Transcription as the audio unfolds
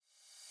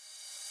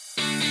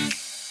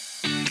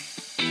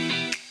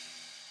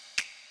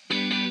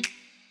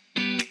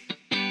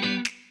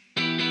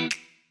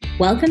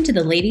Welcome to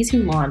the Ladies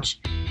Who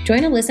Launch. Join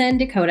Alyssa and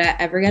Dakota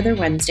every other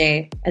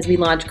Wednesday as we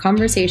launch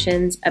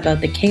conversations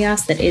about the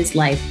chaos that is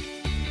life.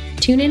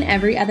 Tune in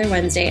every other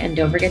Wednesday and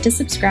don't forget to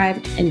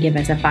subscribe and give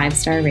us a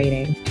 5-star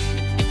rating.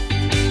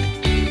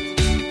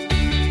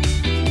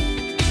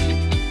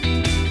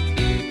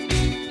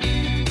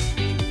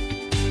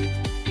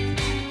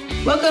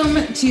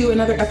 Welcome to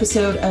another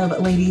episode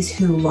of Ladies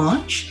Who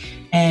Launch.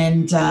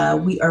 And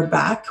we are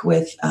back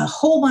with a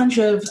whole bunch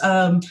of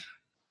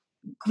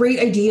great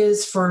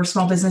ideas for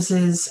small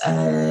businesses,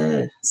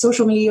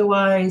 social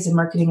media-wise and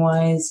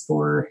marketing-wise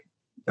for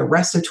the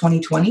rest of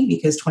 2020,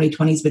 because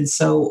 2020 has been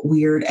so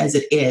weird as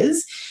it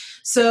is.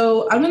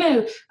 So I'm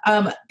going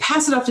to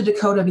pass it off to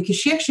Dakota because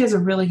she actually has a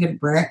really good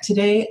rant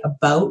today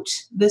about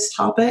this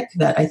topic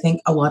that I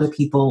think a lot of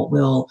people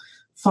will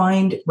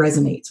find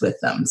resonates with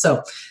them.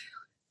 So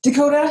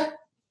Dakota,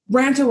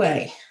 rant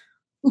away.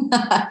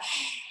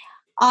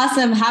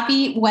 Awesome.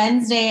 Happy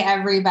Wednesday,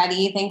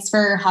 everybody. Thanks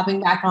for hopping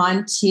back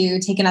on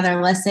to take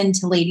another listen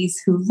to Ladies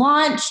Who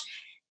Launch.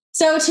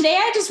 So today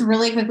I just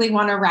really quickly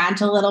want to rant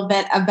a little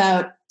bit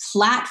about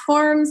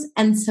platforms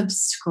and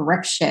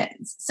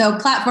subscriptions. So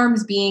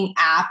platforms being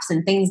apps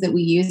and things that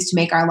we use to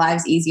make our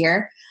lives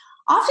easier.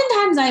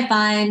 Oftentimes I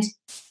find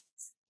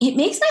it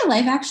makes my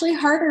life actually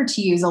harder to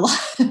use a lot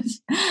of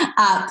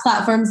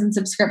platforms and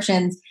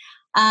subscriptions.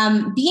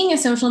 Being a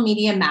social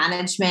media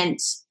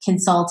management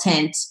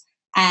consultant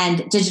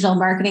and digital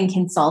marketing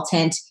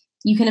consultant,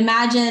 you can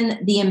imagine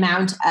the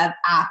amount of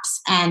apps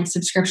and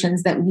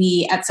subscriptions that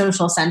we at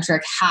Social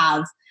Centric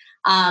have.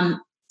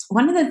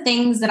 One of the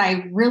things that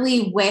I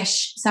really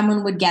wish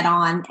someone would get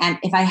on, and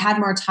if I had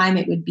more time,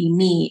 it would be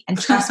me, and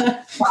trust me,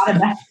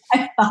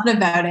 I thought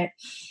about it,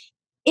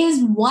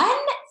 is one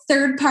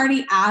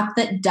third-party app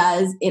that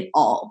does it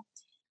all.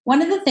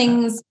 One of the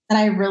things that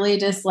I really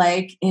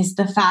dislike is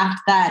the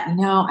fact that,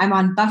 I'm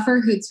on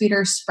Buffer, Hootsuite,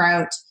 or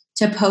Sprout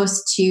to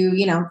post to,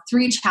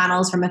 3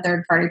 channels from a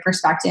third-party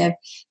perspective.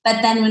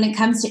 But then when it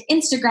comes to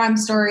Instagram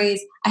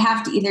stories, I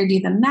have to either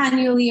do them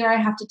manually or I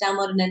have to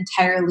download an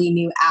entirely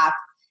new app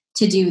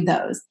to do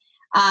those.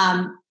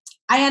 I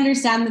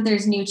understand that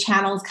there's new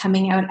channels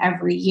coming out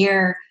every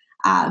year,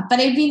 but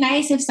it'd be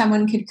nice if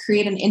someone could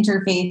create an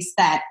interface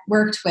that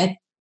worked with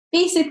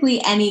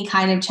basically any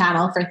kind of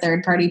channel for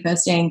third-party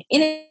posting,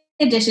 in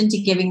addition to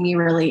giving me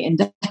really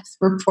in-depth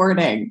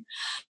reporting.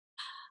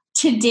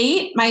 To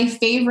date, my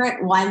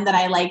favorite one that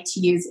I like to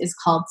use is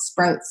called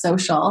Sprout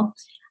Social.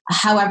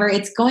 However,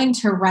 it's going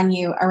to run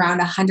you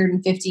around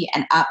 $150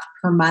 and up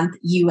per month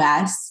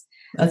US.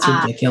 That's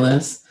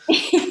ridiculous.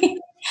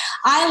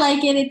 I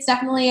like it. It's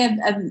definitely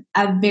a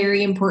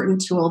very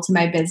important tool to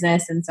my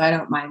business, and so I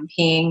don't mind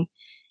paying.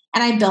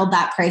 And I build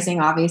that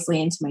pricing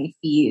obviously into my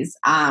fees.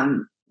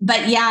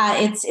 But yeah,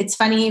 it's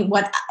funny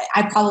what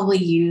I probably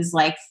use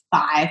like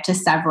 5 to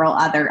several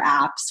other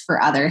apps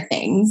for other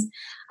things.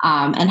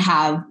 And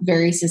have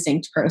very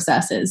succinct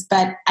processes.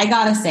 But I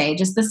gotta say,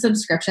 just the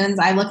subscriptions,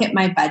 I look at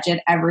my budget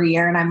every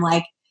year and I'm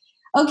like,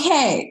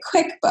 okay,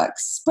 QuickBooks,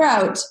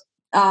 Sprout,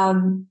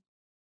 MailChimp,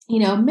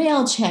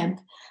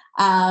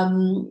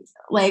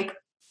 like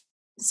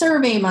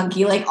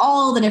SurveyMonkey, like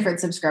all the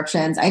different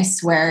subscriptions, I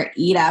swear,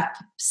 eat up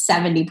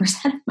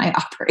 70% of my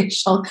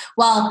operational,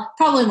 well,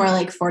 probably more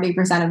like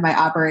 40% of my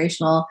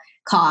operational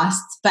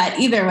costs. But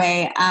either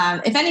way,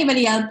 if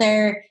anybody out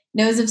there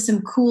knows of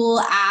some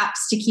cool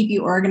apps to keep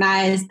you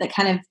organized that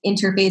kind of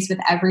interface with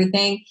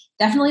everything,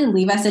 definitely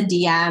leave us a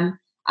DM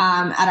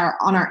on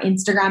our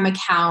Instagram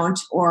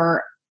account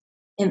or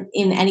in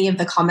any of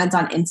the comments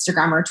on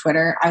Instagram or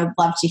Twitter. I would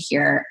love to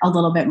hear a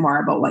little bit more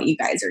about what you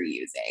guys are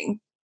using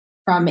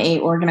from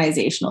a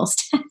organizational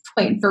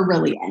standpoint for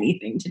really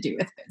anything to do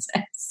with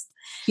business.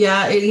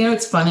 Yeah,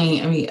 it's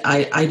funny. I mean,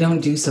 I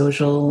don't do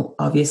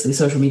obviously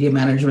social media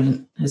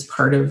management is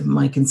part of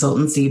my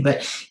consultancy,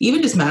 but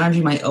even just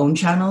managing my own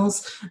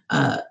channels,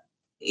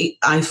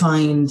 I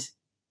find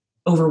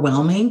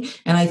overwhelming.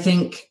 And I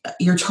think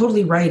you're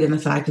totally right in the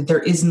fact that there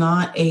is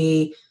not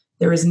a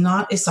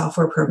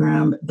software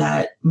program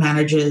that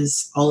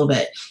manages all of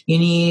it. You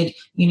need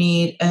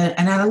an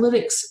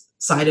analytics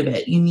side of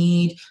it. You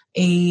need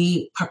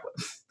an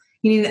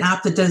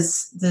app that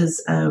does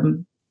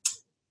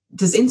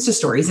Insta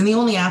stories. And the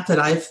only app that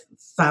I've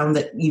found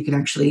that you can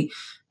actually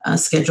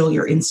schedule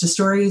your Insta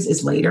stories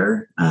is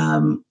Later,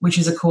 which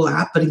is a cool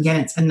app. But again,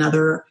 it's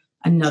another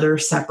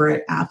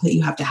separate app that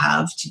you have to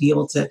be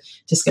able to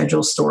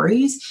schedule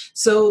stories.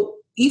 So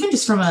even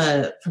just from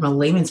a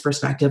layman's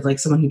perspective, like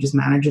someone who just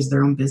manages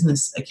their own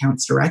business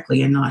accounts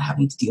directly and not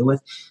having to deal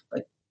with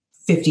like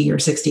 50 or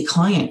 60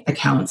 client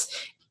accounts,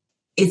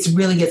 it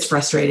really gets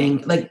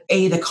frustrating. Like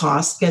the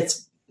cost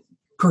gets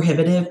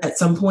prohibitive at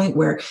some point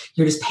where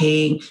you're just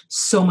paying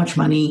so much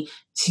money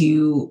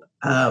to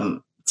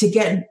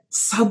get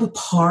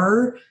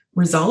subpar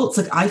results.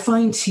 Like I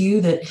find too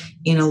that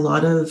in a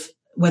lot of,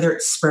 whether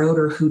it's Sprout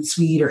or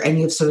Hootsuite or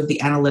any of sort of the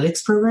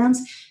analytics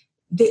programs,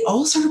 they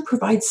all sort of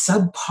provide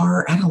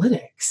subpar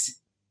analytics.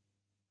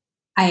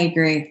 I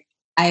agree.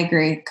 I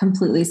agree.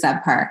 Completely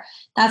subpar.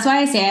 That's why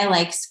I say I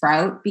like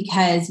Sprout,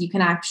 because you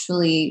can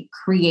actually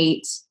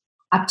create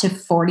up to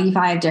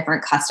 45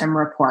 different custom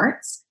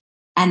reports.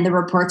 And the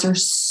reports are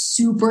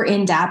super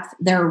in depth.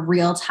 They're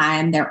real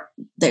time.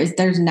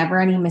 There's never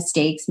any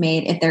mistakes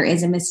made. If there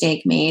is a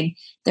mistake made,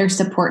 their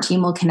support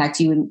team will connect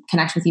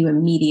with you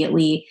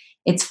immediately.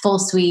 It's full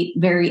suite,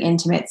 very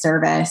intimate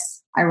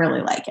service. I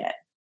really like it.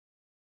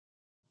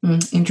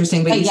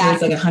 Interesting. But you say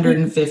it's like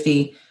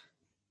 150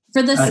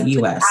 for the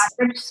US.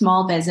 average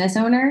small business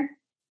owner,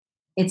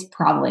 it's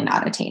probably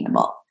not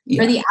attainable.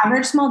 Yeah. For the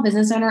average small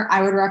business owner,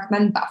 I would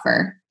recommend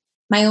Buffer.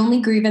 My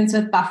only grievance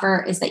with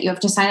Buffer is that you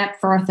have to sign up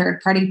for a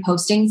third-party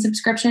posting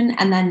subscription.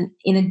 And then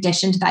in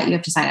addition to that, you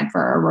have to sign up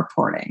for a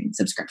reporting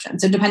subscription.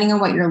 So depending on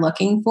what you're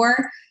looking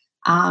for,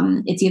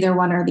 it's either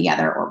one or the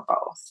other or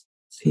both.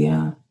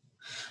 Yeah.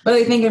 But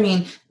I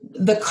think,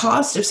 the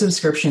cost of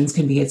subscriptions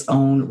can be its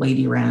own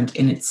lady rant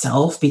in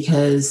itself,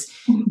 because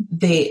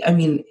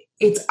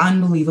it's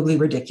unbelievably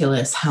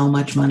ridiculous how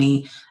much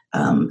money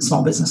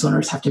small business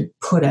owners have to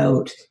put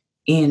out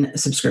in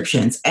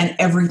subscriptions, and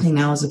everything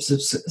now is a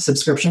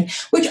subscription,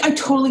 which I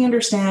totally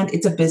understand.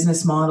 It's a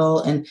business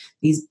model, and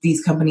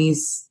these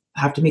companies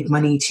have to make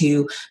money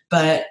too.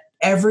 But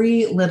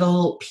every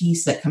little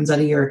piece that comes out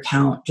of your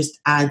account just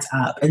adds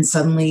up, and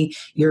suddenly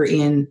you're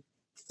in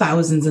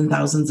thousands and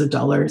thousands of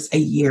dollars a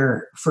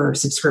year for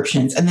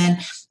subscriptions. And then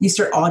you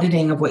start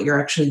auditing of what you're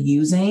actually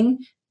using,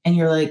 and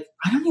you're like,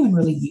 I don't even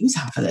really use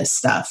half of this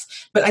stuff.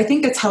 But I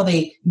think that's how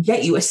they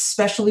get you,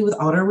 especially with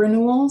auto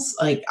renewals.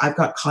 Like, I've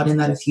got caught in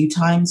that a few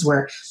times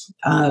where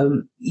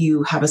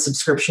you have a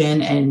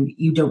subscription and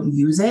you don't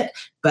use it,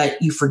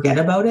 but you forget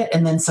about it.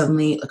 And then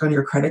suddenly, like on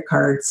your credit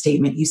card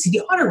statement, you see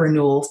the auto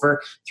renewal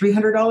for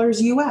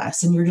 $300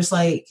 US. And you're just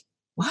like,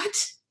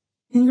 what?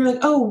 And you're like,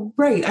 oh,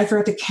 right, I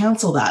forgot to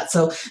cancel that.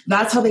 So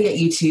that's how they get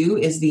you too,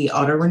 is the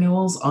auto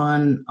renewals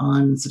on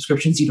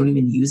subscriptions you don't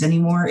even use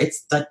anymore.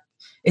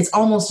 It's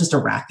almost just a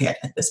racket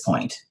at this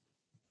point.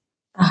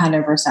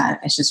 100%.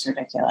 It's just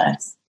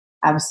ridiculous.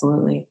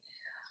 Absolutely.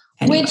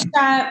 Anyway. Which,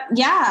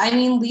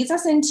 leads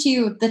us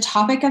into the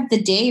topic of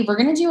the day. We're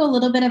going to do a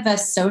little bit of a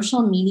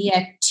social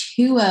media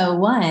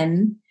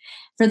 201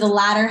 for the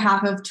latter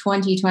half of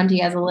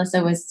 2020. As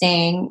Alyssa was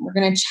saying, we're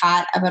going to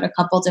chat about a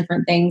couple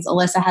different things.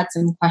 Alyssa had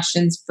some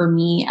questions for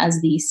me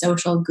as the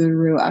social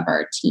guru of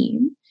our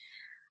team.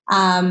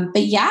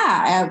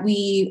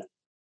 We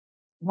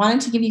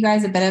wanted to give you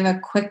guys a bit of a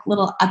quick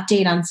little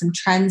update on some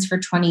trends for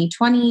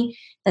 2020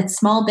 that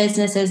small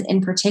businesses in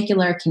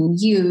particular can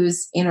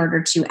use in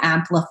order to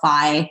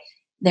amplify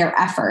their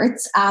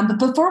efforts. But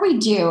before we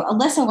do,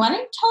 Alyssa, why don't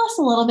you tell us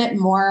a little bit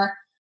more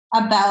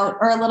about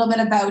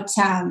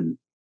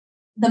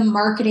the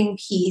marketing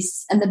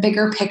piece and the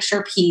bigger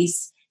picture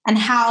piece, and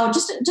how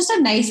just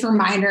a nice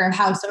reminder of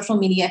how social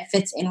media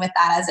fits in with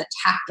that as a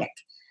tactic.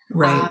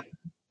 Right.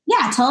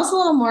 Tell us a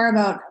little more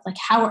about like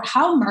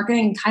how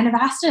marketing kind of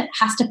has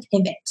to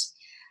pivot.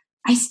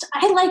 I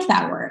like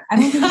that word. I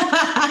don't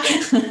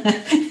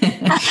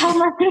think how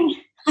marketing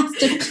has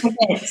to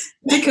pivot.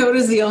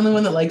 Dakota's the only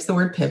one that likes the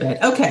word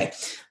pivot. Okay.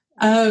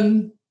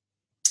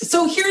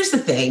 So here's the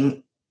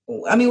thing.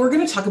 We're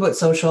going to talk about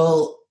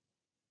social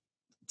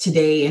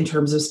today in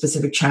terms of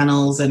specific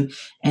channels and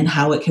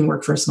how it can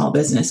work for a small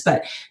business.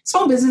 But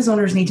small business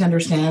owners need to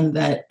understand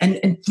that,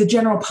 and the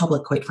general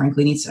public, quite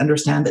frankly, needs to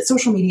understand that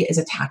social media is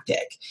a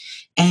tactic.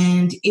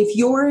 And if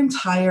your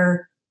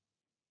entire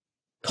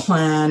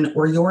plan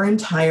or your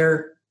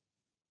entire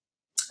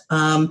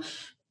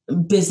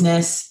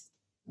business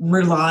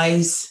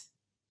relies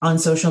on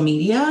social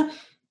media,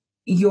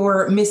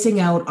 you're missing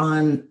out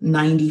on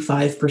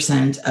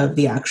 95% of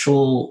the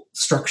actual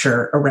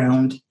structure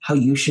around how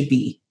you should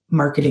be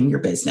marketing your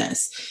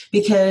business.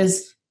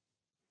 Because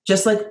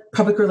just like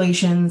public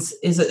relations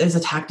is a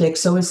tactic,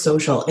 so is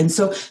social. And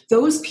so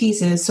those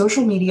pieces,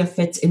 social media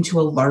fits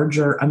into a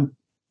larger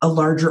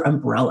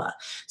umbrella.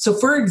 So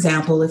for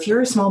example, if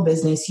you're a small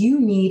business, you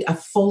need a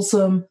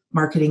fulsome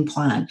marketing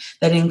plan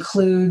that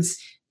includes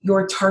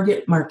your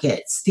target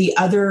markets, the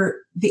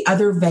other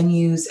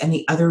venues and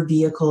the other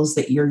vehicles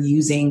that you're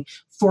using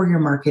for your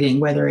marketing,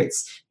 whether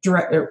it's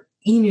direct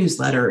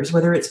e-newsletters,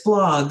 whether it's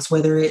blogs,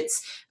 whether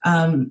it's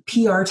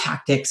PR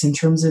tactics in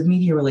terms of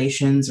media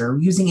relations or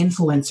using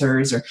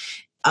influencers or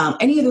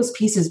any of those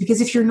pieces.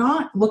 Because if you're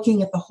not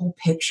looking at the whole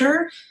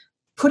picture,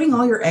 putting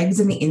all your eggs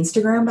in the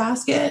Instagram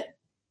basket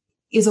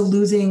is a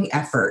losing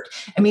effort.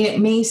 It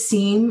may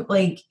seem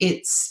like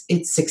it's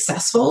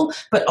successful,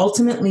 but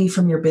ultimately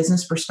from your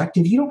business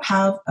perspective, you don't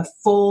have a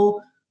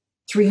full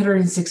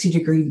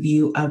 360-degree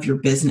view of your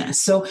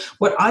business. So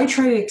what I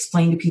try to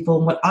explain to people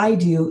and what I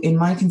do in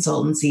my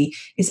consultancy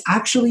is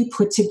actually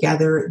put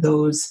together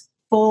those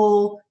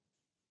full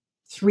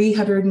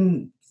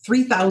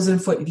 3,000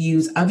 foot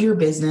views of your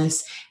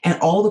business and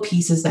all the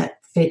pieces that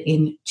fit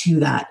into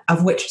that,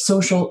 of which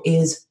social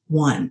is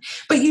one.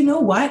 But you know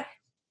what?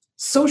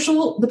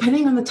 Social,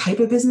 depending on the type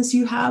of business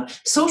you have,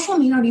 social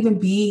may not even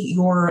be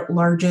your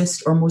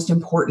largest or most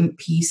important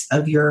piece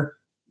of your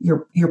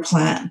your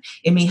plan.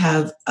 It may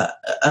have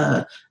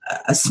a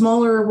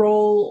smaller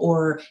role,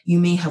 or you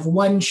may have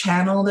one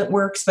channel that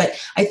works. But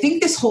I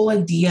think this whole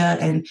idea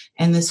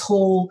and this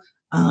whole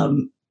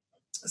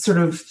sort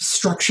of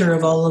structure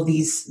of all of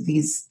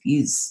these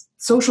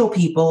social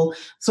people,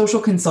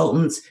 social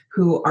consultants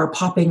who are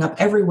popping up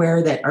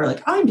everywhere that are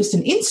like, I'm just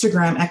an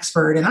Instagram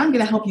expert and I'm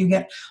going to help you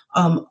get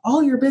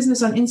all your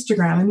business on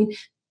Instagram. I mean,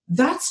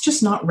 that's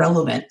just not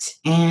relevant,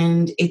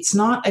 and it's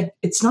not a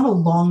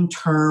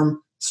long-term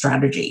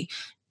strategy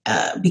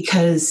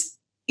because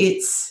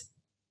it's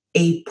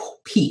a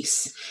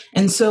piece.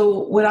 And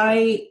so what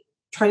I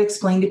try to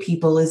explain to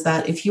people is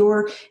that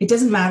it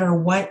doesn't matter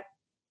what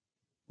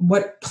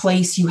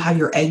place you have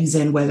your eggs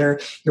in, whether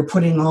you're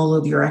putting all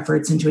of your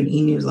efforts into an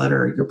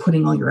e-newsletter, or you're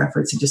putting all your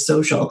efforts into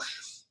social,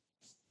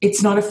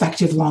 it's not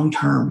effective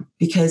long-term,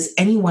 because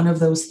any one of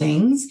those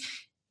things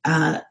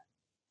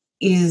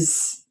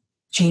is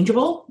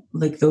changeable.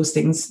 Like those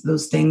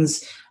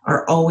things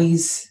are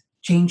always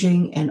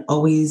changing and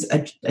always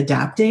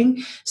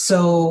adapting.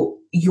 So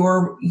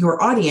your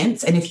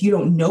audience, and if you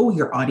don't know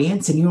your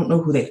audience and you don't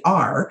know who they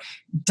are,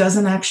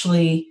 doesn't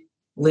actually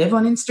live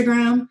on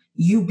Instagram,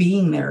 you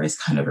being there is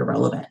kind of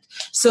irrelevant.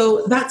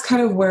 So that's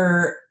kind of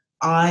where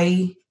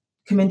I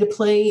come into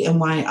play, and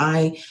why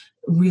I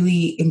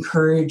really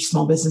encourage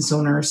small business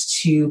owners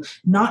to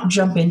not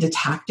jump into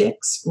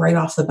tactics right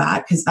off the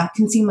bat, because that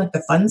can seem like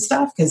the fun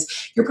stuff,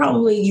 because you've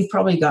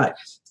probably got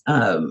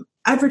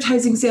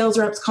advertising sales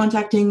reps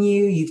contacting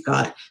you, you've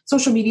got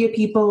social media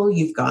people,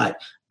 you've got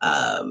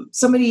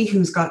somebody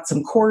who's got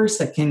some course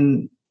that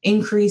can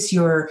increase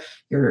your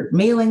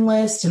mailing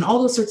list and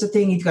all those sorts of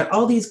things. You've got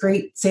all these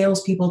great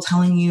salespeople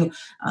telling you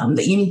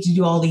that you need to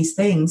do all these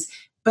things,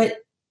 but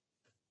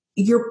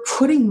you're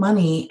putting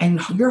money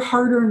and your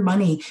hard-earned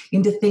money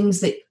into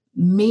things that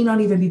may not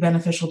even be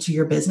beneficial to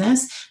your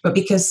business, but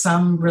because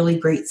some really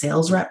great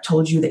sales rep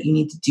told you that you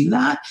need to do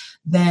that,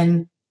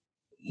 then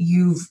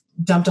you've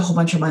dumped a whole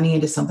bunch of money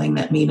into something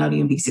that may not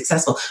even be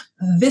successful.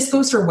 This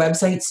goes for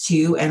websites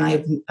too. And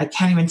I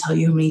can't even tell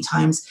you how many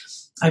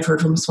times I've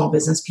heard from small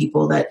business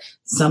people that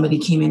somebody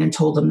came in and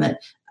told them that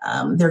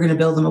they're going to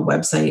build them a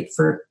website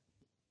for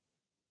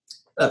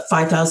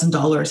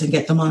 $5,000 and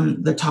get them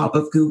on the top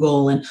of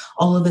Google and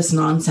all of this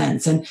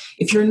nonsense. And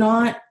if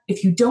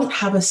you don't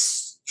have a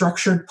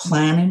structured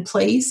plan in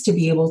place to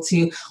be able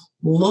to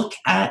look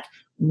at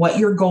what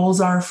your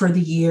goals are for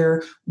the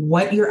year,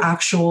 what your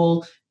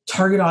actual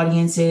target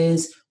audience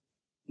is,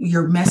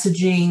 your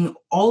messaging,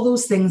 all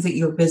those things that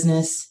your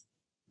business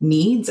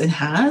needs and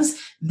has,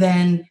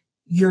 then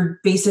you're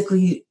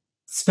basically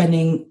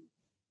spending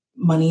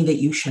money that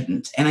you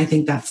shouldn't. And I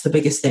think that's the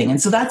biggest thing.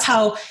 And so that's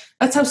how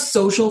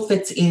social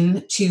fits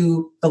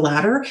into the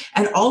ladder.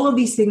 And all of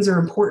these things are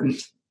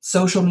important.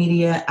 Social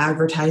media,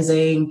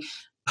 advertising,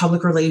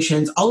 public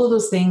relations, all of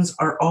those things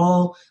are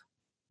all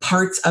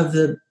parts of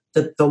the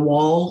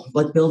wall,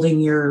 like building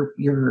your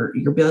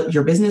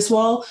business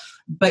wall.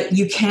 But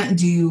you can't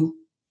do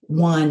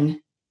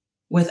one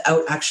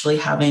without actually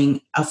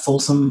having a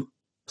fulsome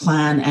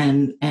plan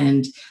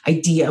and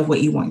idea of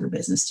what you want your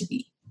business to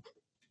be.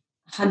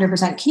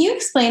 100%. Can you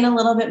explain a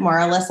little bit more,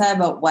 Alyssa,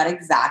 about what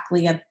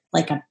exactly a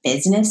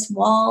business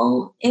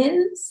wall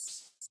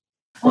is?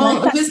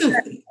 Well, a business.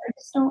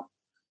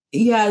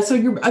 Yeah. So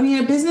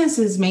a business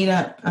is made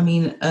up,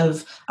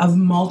 of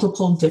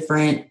multiple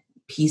different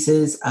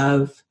pieces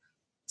of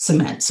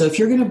cement. So if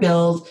you're going to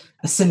build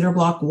a cinder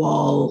block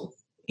wall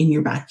in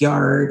your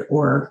backyard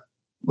or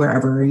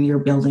wherever, and you're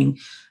building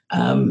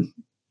a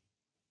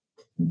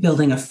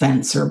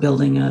fence or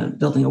building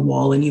a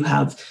wall, and you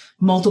have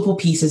multiple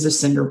pieces of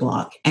cinder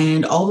block,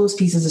 and all those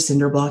pieces of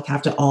cinder block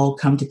have to all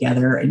come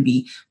together and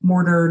be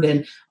mortared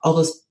and all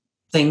those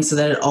things so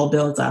that it all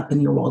builds up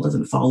and your wall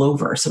doesn't fall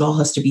over. So it all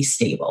has to be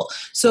stable.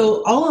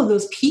 So all of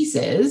those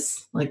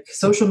pieces, like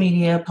social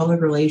media, public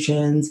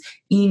relations,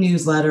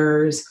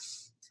 e-newsletters,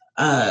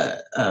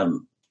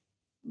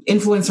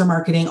 influencer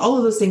marketing, all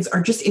of those things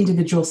are just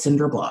individual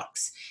cinder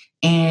blocks.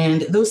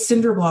 And those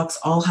cinder blocks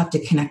all have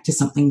to connect to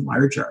something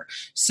larger.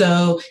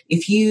 So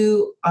if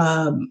you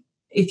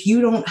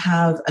don't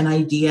have an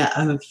idea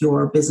of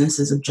your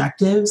business's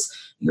objectives,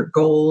 your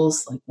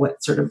goals, like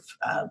what sort of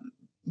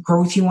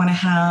growth you want to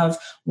have,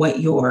 what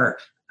your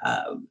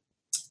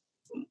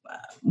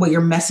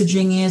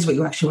messaging is, what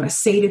you actually want to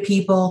say to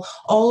people,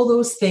 all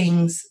those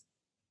things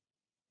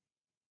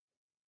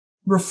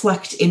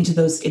reflect into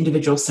those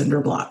individual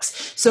cinder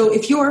blocks. So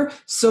if your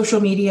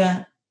social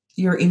media,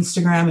 your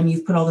Instagram, and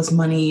you've put all this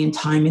money and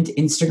time into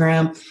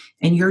Instagram,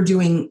 and you're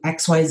doing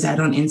XYZ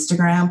on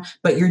Instagram,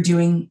 but you're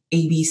doing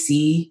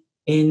ABC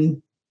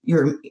in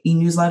your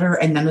e-newsletter,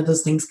 and none of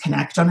those things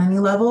connect on any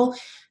level,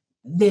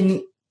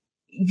 then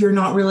you're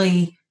not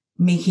really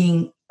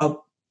making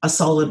a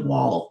solid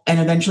wall. And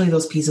eventually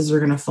those pieces are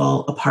going to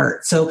fall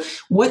apart. So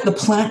what a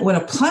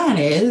plan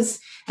is,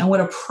 and what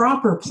a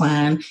proper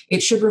plan,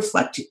 it should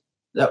reflect,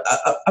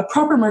 a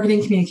proper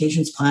marketing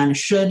communications plan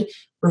should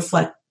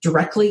reflect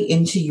directly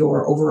into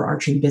your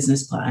overarching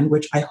business plan,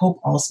 which I hope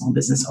all small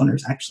business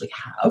owners actually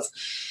have.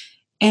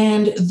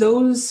 And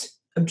those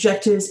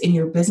objectives in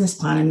your business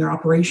plan and your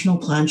operational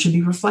plan should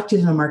be reflected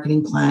in a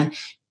marketing plan,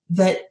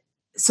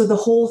 so the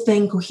whole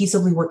thing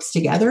cohesively works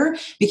together.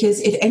 Because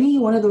if any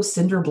one of those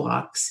cinder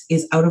blocks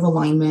is out of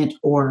alignment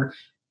or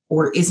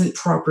isn't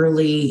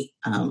properly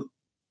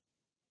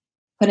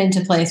put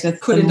into place,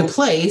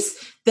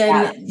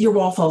 then your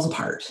wall falls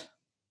apart.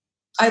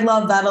 I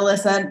love that,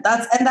 Alyssa.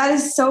 That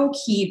is so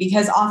key,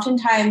 because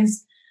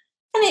oftentimes,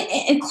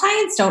 and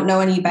clients don't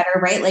know any better,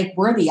 right? Like,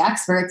 we're the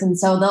experts. And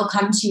so they'll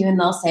come to you and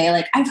they'll say,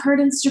 like, I've heard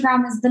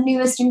Instagram is the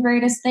newest and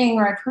greatest thing,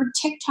 or I've heard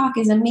TikTok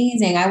is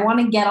amazing. I want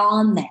to get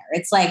on there.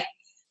 It's like,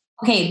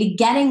 okay, the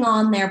getting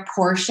on there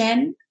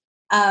portion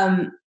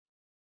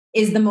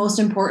is the most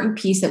important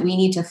piece that we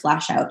need to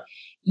flesh out.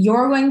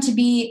 You're going to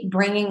be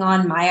bringing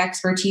on my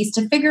expertise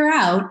to figure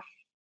out,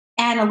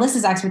 and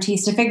Alyssa's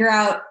expertise to figure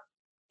out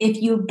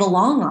if you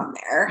belong on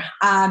there,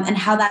 and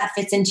how that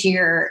fits into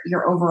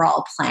your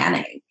overall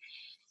planning.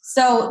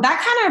 So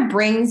that kind of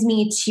brings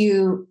me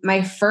to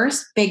my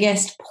first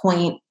biggest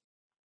point.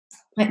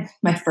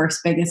 My first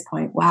biggest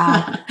point.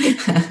 Wow.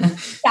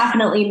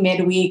 Definitely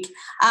midweek.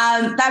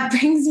 That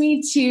brings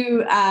me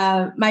to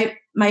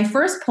my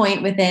first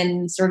point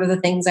within sort of the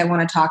things I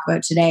want to talk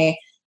about today.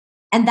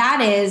 And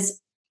that is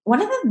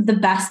one of the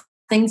best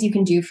things you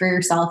can do for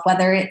yourself,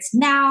 whether it's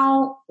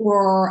now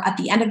or at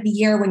the end of the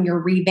year when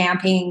you're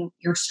revamping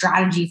your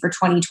strategy for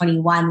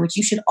 2021, which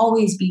you should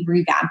always be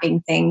revamping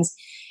things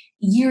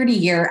year to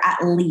year at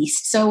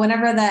least. So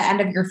whenever the end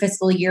of your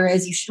fiscal year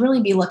is, you should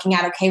really be looking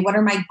at, okay, what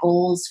are my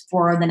goals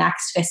for the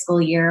next fiscal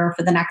year,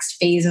 for the next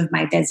phase of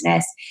my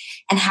business?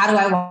 And how do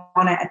I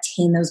want to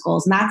attain those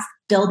goals? And that's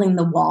building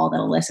the wall that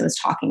Alyssa was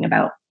talking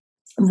about,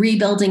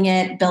 rebuilding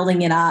it,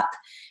 building it up,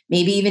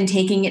 maybe even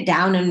taking it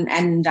down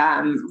and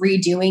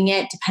redoing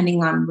it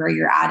depending on where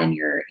you're at in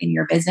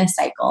your business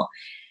cycle.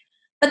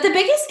 But the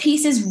biggest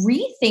piece is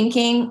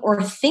rethinking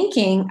or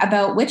thinking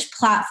about which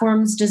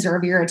platforms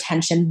deserve your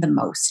attention the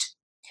most.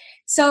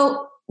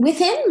 So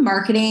within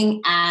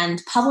marketing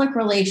and public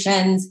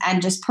relations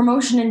and just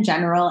promotion in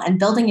general and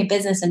building a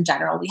business in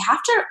general, we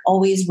have to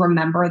always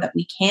remember that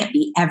we can't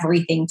be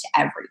everything to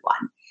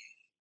everyone.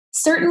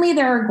 Certainly,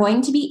 there are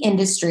going to be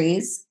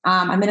industries.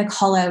 I'm going to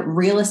call out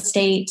real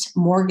estate,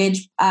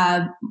 mortgage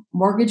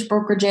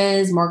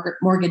brokerages,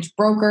 mortgage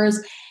brokers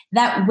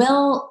that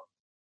will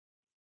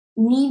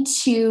need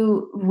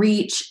to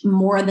reach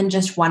more than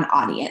just one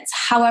audience.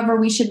 However,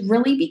 we should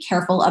really be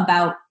careful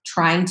about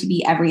trying to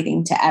be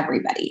everything to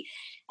everybody.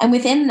 And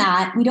within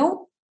that,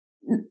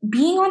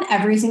 being on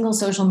every single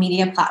social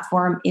media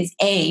platform is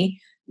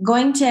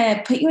going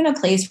to put you in a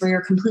place where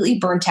you're completely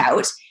burnt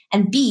out.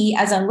 And B,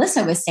 as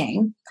Alyssa was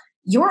saying,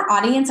 your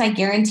audience, I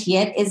guarantee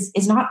it,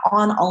 is not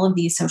on all of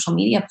these social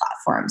media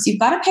platforms. You've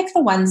got to pick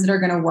the ones that are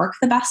going to work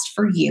the best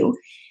for you.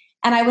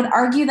 And I would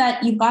argue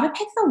that you've got to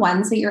pick the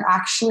ones that you're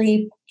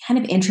actually kind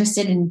of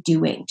interested in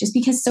doing, just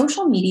because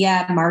social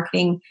media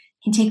marketing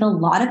can take a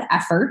lot of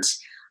effort.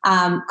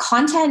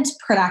 Content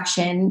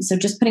production, so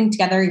just putting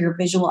together your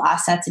visual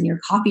assets and your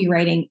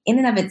copywriting in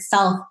and of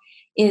itself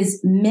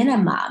is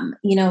minimum,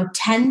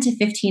 10 to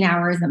 15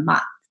 hours a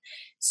month.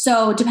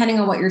 So depending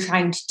on what you're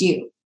trying to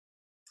do.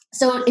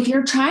 So if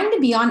you're trying to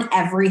be on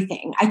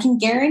everything, I can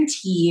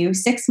guarantee you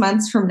 6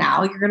 months from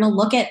now, you're going to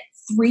look at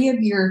 3 of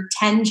your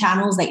 10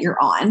 channels that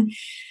you're on.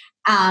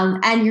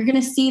 And you're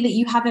going to see that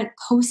you haven't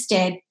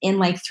posted in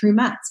like 3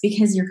 months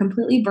because you're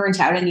completely burnt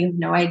out and you have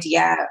no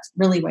idea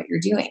really what you're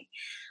doing.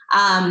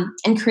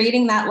 And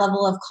creating that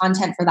level of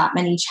content for that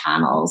many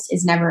channels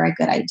is never a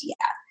good idea.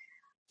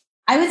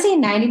 I would say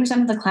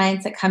 90% of the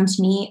clients that come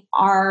to me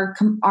are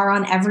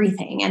on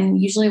everything.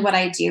 And usually what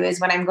I do is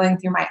when I'm going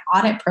through my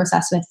audit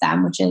process with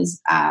them, which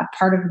is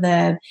part of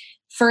the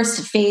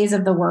first phase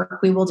of the work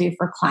we will do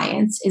for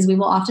clients, is we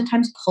will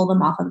oftentimes pull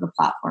them off of the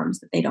platforms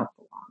that they don't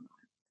belong on.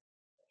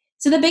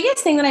 So the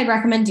biggest thing that I'd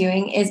recommend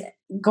doing is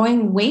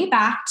going way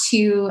back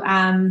to,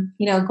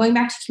 going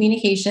back to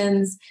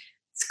communications,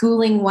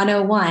 schooling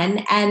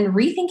 101, and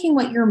rethinking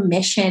what your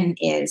mission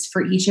is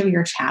for each of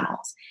your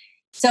channels.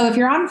 So if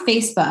you're on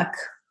Facebook,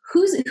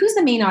 who's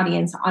the main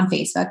audience on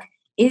Facebook?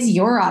 Is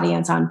your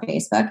audience on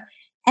Facebook?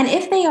 And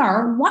if they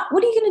are, what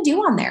are you going to do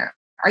on there?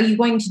 Are you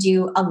going to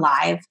do a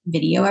live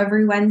video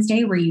every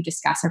Wednesday where you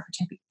discuss a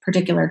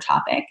particular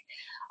topic?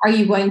 Are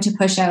you going to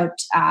push out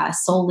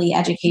solely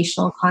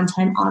educational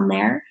content on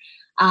there?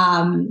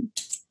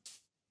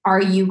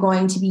 Are you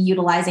going to be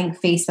utilizing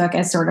Facebook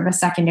as sort of a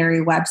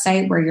secondary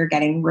website where you're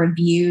getting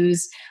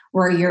reviews,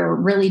 where you're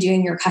really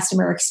doing your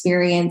customer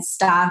experience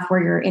stuff,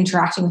 where you're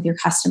interacting with your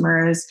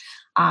customers,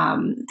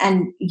 and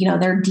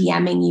they're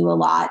DMing you a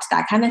lot,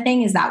 that kind of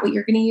thing? Is that what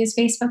you're going to use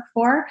Facebook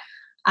for?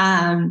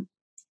 And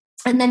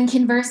then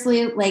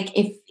conversely, like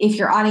if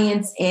your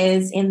audience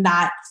is in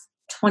that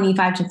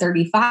 25 to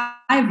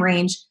 35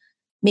 range,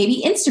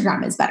 maybe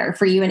Instagram is better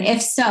for you. And if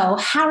so,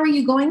 how are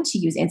you going to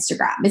use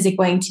Instagram? Is it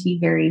going to be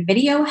very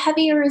video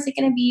heavy or is it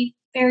going to be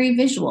very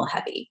visual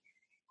heavy?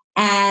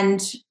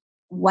 And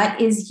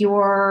what is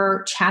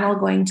your channel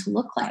going to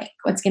look like?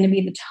 What's going to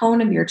be the tone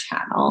of your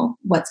channel?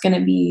 What's going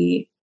to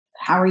be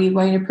How are you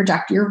going to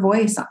project your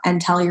voice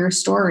and tell your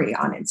story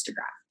on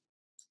Instagram?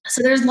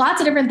 So there's lots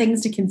of different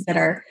things to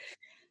consider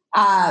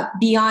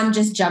beyond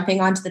just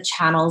jumping onto the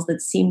channels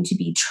that seem to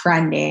be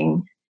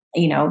trending.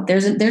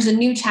 There's a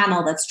new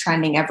channel that's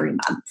trending every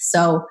month.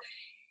 So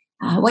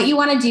what you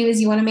want to do is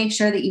you want to make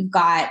sure that you've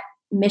got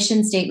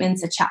mission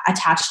statements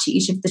attached to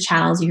each of the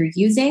channels you're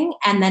using.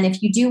 And then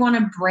if you do want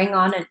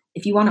to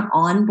if you want to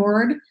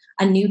onboard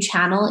a new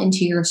channel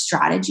into your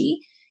strategy,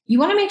 you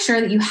want to make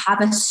sure that you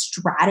have a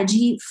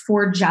strategy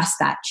for just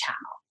that channel.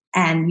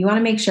 And you want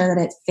to make sure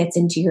that it fits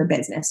into your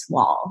business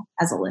wall,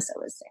 as Alyssa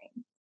was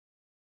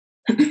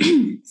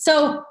saying.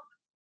 So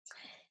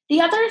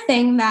the other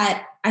thing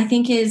that I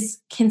think is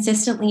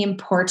consistently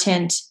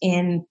important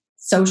in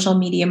social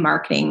media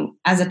marketing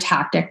as a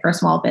tactic for a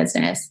small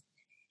business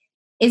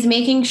is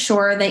making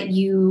sure that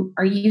you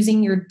are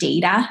using your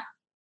data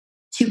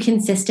to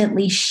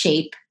consistently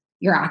shape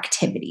your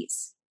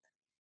activities.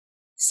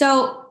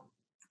 So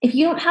if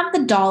you don't have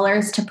the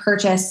dollars to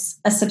purchase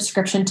a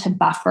subscription to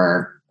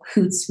Buffer,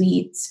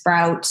 Hootsuite,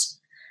 Sprout,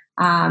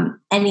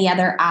 any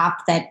other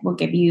app that will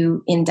give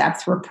you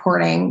in-depth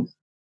reporting,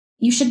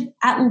 you should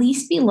at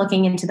least be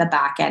looking into the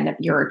back end of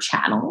your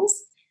channels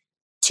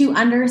to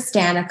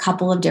understand a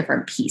couple of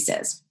different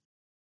pieces.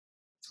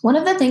 One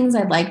of the things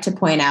I'd like to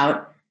point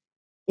out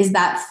is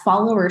that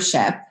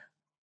followership,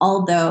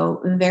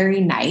 although very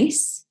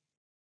nice,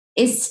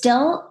 is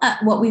still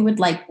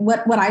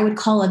what I would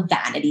call a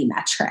vanity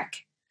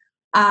metric.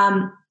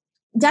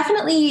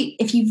 Definitely,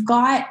 if you've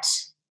got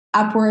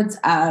upwards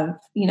of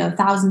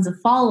thousands of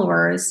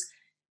followers,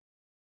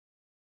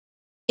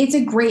 it's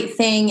a great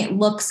thing. It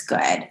looks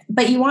good,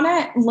 but you want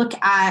to look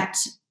at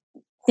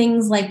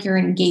things like your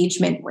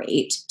engagement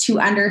rate to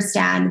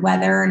understand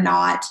whether or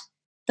not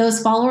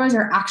those followers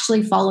are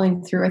actually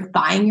following through with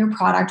buying your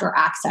product or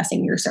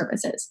accessing your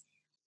services.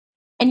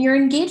 And your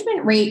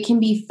engagement rate can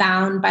be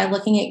found by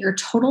looking at your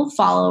total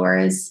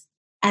followers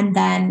and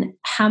then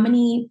how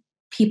many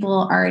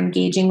people are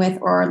engaging with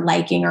or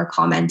liking or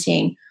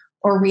commenting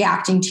or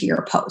reacting to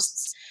your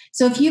posts.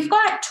 So if you've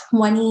got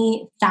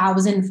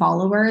 20,000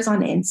 followers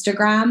on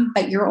Instagram,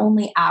 but you're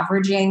only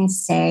averaging,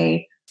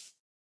 say,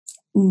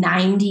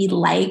 90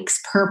 likes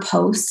per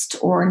post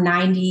or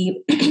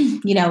 90,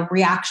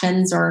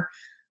 reactions or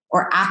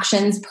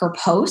actions per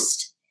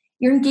post,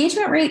 your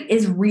engagement rate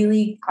is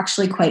really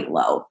actually quite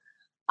low.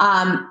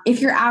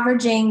 If you're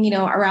averaging,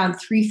 around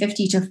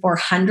 350 to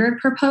 400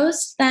 per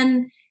post,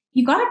 then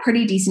you've got a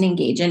pretty decent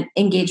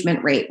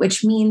engagement rate,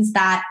 which means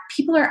that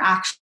people are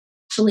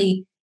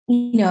actually,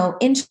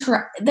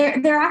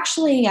 they're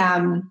actually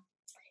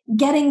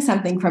getting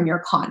something from your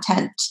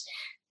content.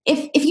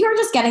 If you're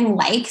just getting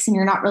likes and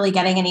you're not really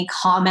getting any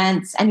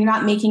comments and you're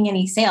not making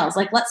any sales,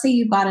 like let's say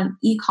you've got an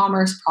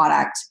e-commerce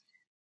product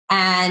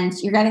and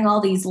you're getting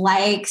all these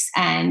likes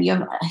and you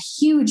have a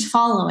huge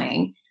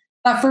following,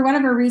 but for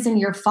whatever reason,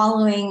 your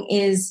following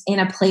is in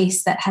a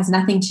place that has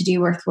nothing to do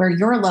with where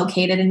you're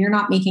located and you're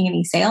not making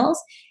any sales,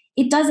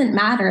 it doesn't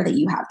matter that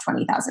you have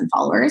 20,000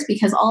 followers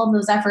because all of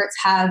those efforts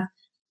have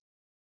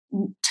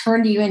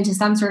turned you into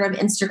some sort of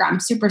Instagram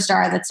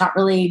superstar that's not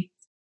really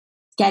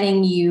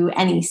getting you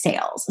any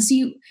sales.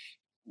 So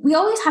we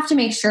always have to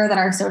make sure that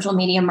our social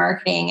media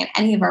marketing and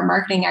any of our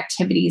marketing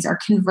activities are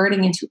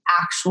converting into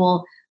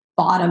actual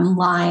bottom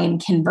line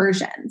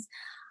conversions.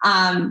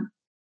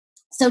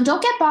 So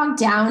don't get bogged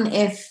down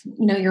if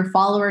your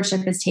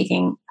followership is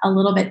taking a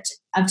little bit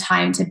of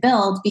time to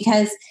build,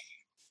 because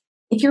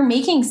if you're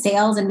making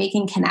sales and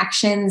making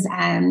connections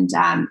and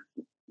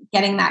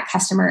getting that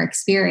customer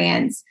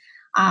experience,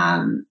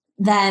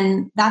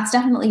 then that's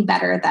definitely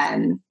better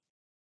than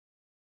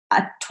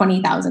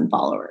 20,000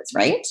 followers,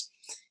 right?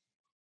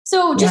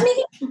 So just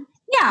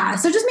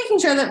making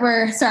sure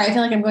that sorry, I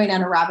feel like I'm going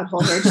down a rabbit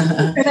hole here. Just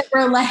making sure that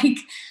we're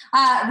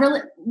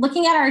really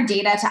looking at our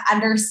data to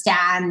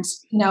understand,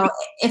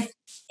 if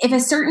a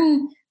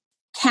certain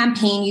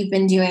campaign you've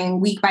been doing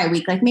week by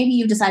week, like maybe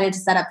you've decided to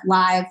set up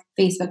live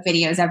Facebook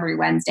videos every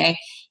Wednesday.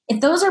 If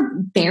those are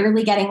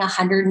barely getting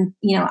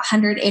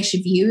 100-ish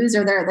views,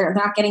 or they're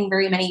not getting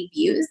very many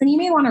views, then you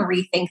may want to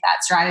rethink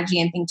that strategy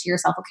and think to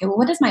yourself, okay, well,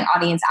 what does my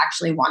audience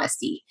actually want to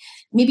see?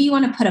 Maybe you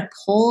want to put a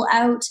poll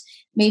out.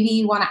 Maybe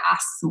you want to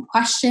ask some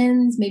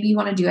questions. Maybe you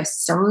want to do a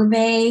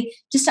survey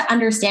just to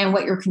understand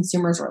what your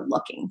consumers are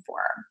looking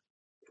for.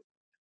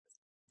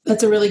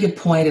 That's a really good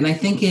point. And I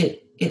think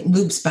it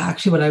loops back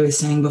to what I was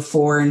saying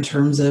before in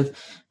terms of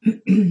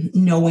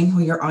knowing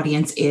who your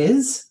audience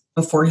is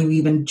before you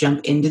even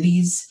jump into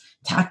these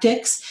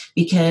tactics.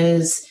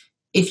 Because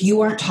if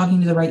you aren't talking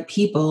to the right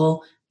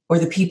people, or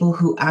the people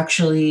who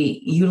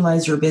actually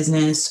utilize your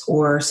business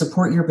or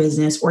support your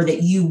business, or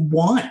that you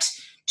want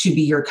to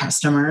be your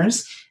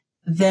customers,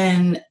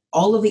 then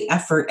all of the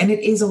effort, and it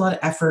is a lot of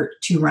effort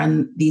to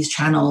run these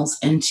channels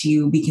and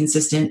to be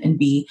consistent and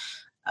be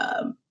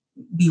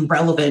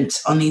relevant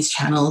on these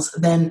channels,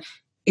 then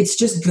it's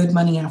just good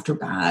money after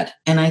bad.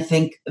 And I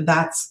think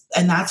that's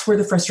where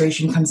the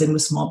frustration comes in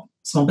with small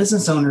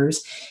business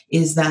owners,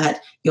 is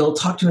that you'll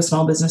talk to a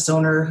small business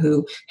owner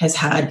who has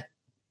had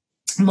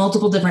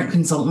multiple different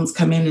consultants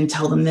come in and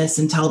tell them this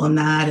and tell them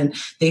that, and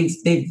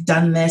they've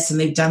done this and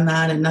they've done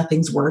that and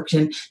nothing's worked,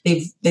 and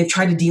they've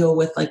tried to deal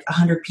with like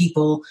 100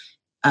 people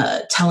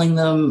telling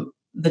them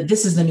that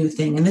this is the new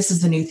thing and this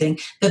is the new thing,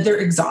 that they're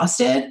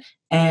exhausted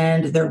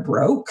and they're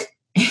broke.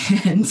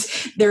 And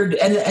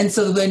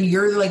so when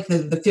you're like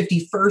the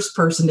 51st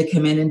person to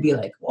come in and be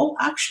like, well,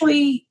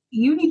 actually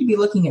you need to be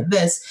looking at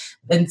this,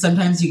 and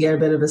sometimes you get a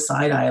bit of a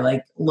side eye,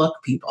 like, look,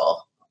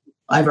 people,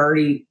 I've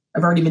already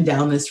been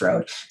down this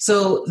road.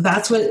 So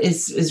that's what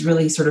is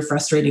really sort of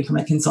frustrating from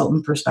a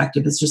consultant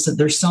perspective. It's just that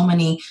there's so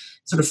many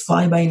sort of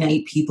fly by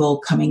night people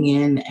coming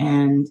in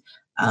and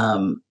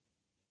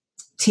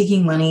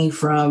taking money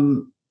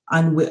from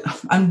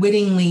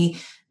unwittingly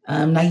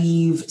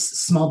naive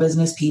small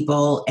business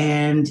people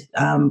and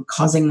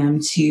causing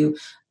them to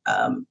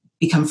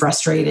become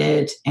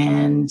frustrated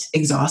and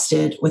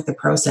exhausted with the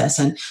process.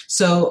 And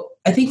so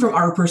I think from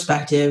our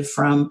perspective,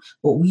 from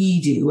what we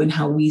do and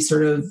how we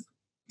sort of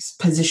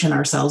position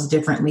ourselves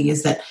differently,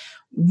 is that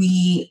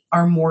we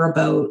are more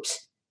about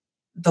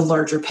the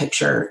larger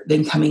picture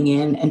than coming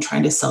in and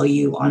trying to sell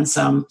you on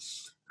some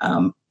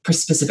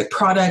specific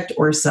product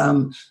or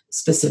some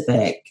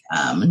specific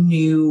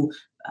new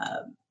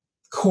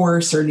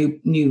course or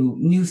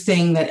new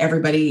thing that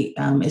everybody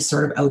is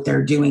sort of out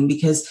there doing.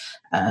 Because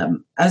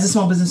as a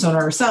small business owner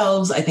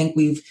ourselves, I think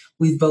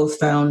we've both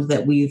found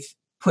that we've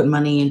put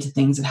money into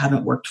things that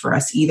haven't worked for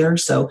us either.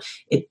 So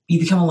you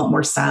become a lot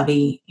more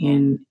savvy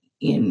in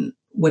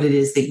what it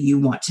is that you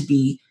want to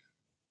be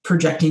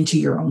projecting to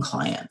your own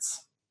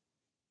clients.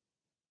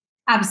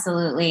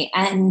 Absolutely.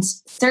 And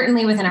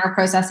certainly within our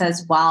process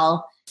as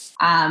well,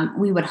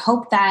 we would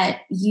hope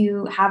that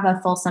you have a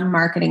fulsome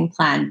marketing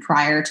plan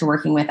prior to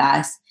working with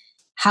us.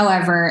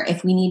 However,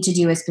 if we need to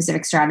do a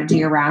specific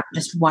strategy around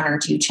just one or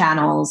two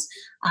channels,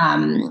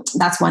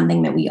 that's one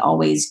thing that we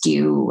always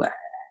do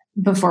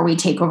before we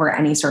take over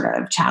any sort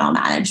of channel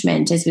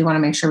management, is we want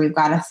to make sure we've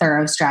got a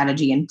thorough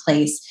strategy in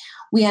place.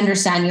 We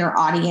understand your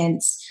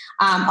audience.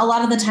 A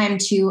lot of the time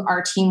too,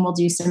 our team will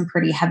do some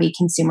pretty heavy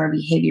consumer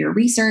behavior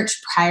research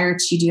prior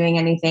to doing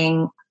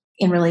anything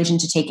in relation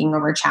to taking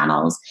over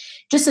channels,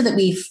 just so that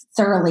we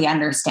thoroughly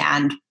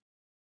understand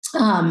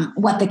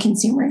what the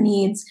consumer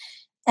needs.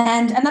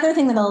 And another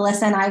thing that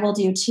Alyssa and I will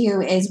do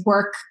too is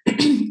work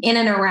in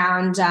and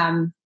around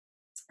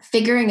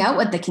figuring out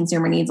what the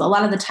consumer needs. A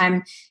lot of the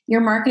time,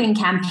 your marketing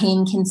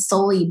campaign can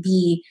solely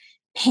be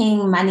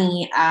paying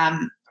money,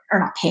 or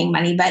not paying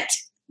money, but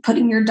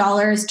putting your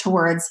dollars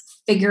towards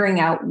figuring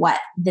out what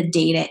the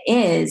data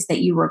is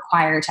that you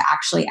require to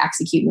actually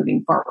execute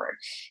moving forward.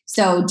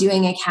 So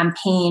doing a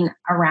campaign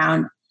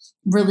around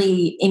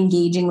really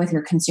engaging with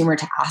your consumer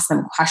to ask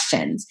them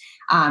questions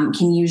can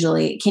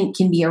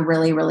be a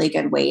really, really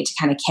good way to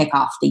kind of kick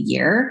off the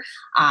year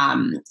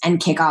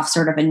and kick off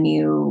sort of a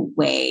new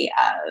way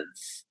of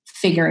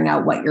figuring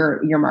out what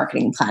your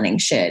marketing planning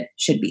should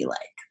be like.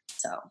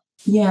 So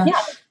yeah.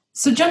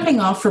 So jumping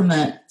off from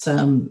that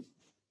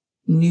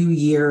new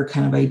year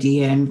kind of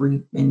idea and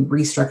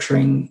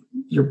restructuring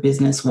your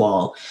business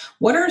wall,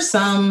 what are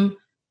some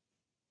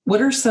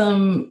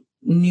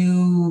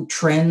new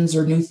trends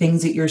or new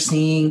things that you're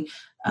seeing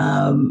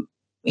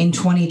in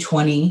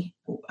 2020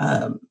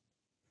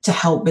 to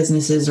help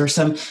businesses, or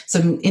some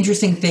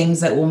interesting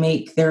things that will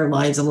make their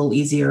lives a little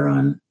easier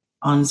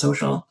on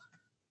social?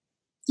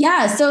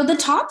 Yeah. So the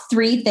top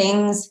 3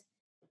 things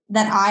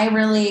that I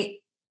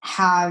really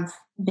have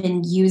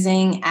been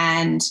using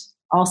and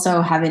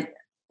also have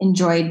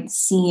enjoyed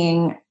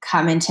seeing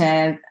come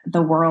into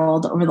the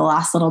world over the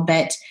last little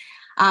bit.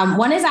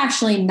 One is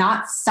actually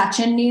not such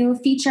a new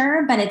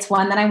feature, but it's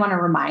one that I want to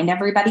remind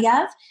everybody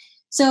of.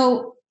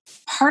 So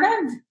part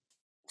of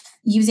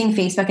using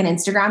Facebook and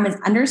Instagram is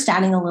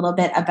understanding a little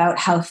bit about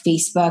how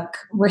Facebook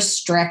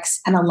restricts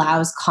and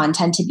allows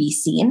content to be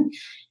seen.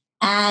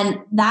 And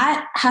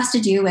that has to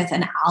do with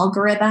an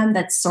algorithm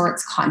that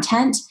sorts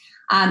content.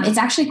 It's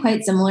actually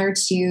quite similar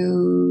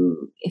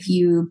to if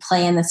you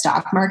play in the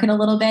stock market a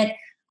little bit,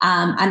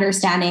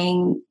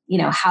 understanding,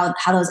 how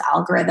those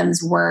algorithms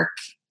work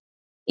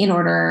in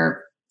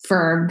order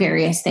for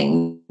various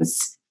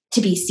things to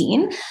be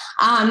seen.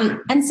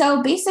 And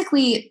so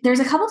basically there's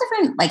a couple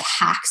different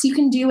hacks you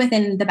can do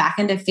within the back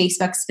end of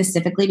Facebook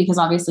specifically, because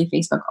obviously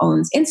Facebook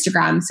owns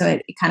Instagram. So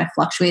it kind of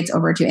fluctuates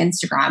over to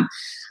Instagram.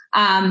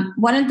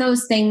 One of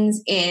those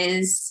things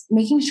is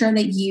making sure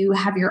that you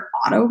have your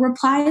auto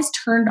replies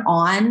turned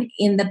on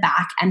in the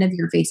back end of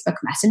your Facebook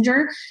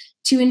Messenger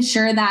to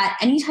ensure that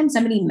anytime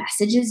somebody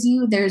messages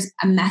you, there's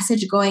a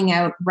message going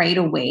out right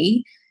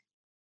away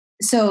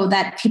so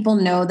that people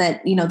know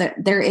that, that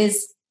there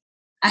is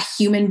a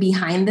human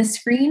behind the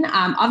screen.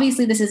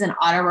 Obviously this is an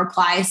auto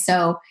reply,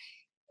 so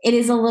it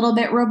is a little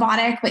bit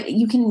robotic, but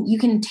you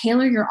can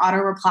tailor your auto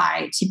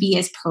reply to be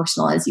as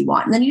personal as you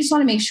want. And then you just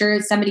want to make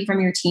sure somebody from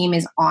your team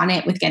is on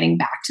it with getting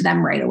back to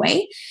them right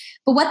away.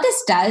 But what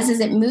this does is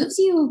it moves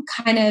you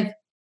kind of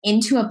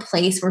into a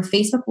place where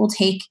Facebook will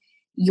take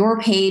your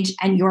page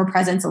and your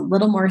presence a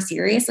little more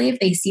seriously if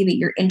they see that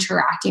you're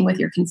interacting with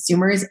your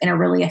consumers in a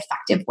really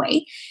effective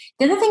way.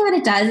 The other thing that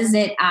it does is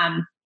it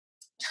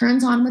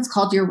turns on what's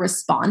called your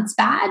response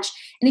badge.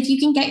 And if you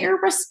can get your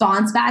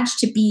response badge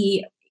to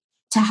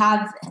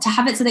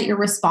have it so that you're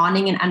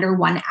responding in under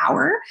 1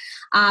 hour,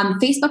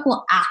 Facebook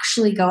will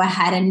actually go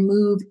ahead and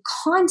move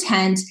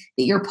content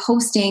that you're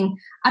posting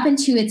up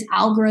into its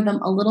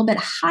algorithm a little bit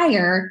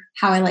higher,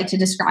 how I like to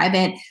describe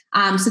it,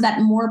 so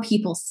that more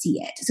people see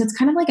it. So it's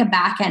kind of like a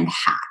back-end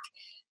hack.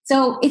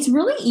 So it's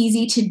really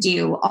easy to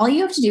do. All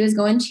you have to do is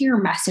go into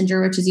your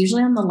Messenger, which is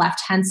usually on the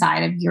left-hand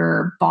side of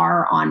your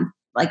bar on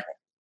like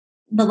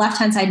the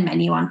left-hand side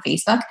menu on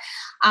Facebook.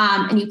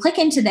 And you click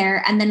into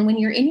there. And then when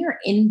you're in your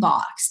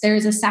inbox,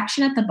 there's a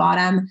section at the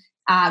bottom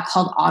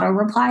called auto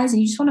replies.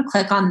 And you just want to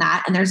click on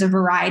that. And there's a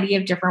variety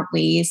of different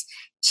ways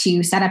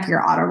to set up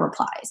your auto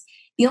replies.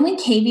 The only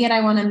caveat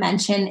I want to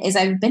mention is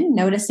I've been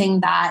noticing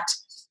that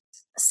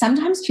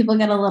sometimes people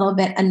get a little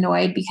bit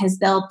annoyed because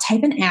they'll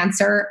type an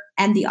answer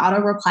and the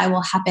auto reply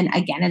will happen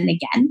again and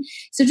again.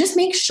 So just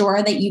make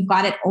sure that you've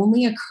got it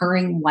only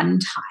occurring one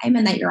time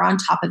and that you're on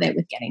top of it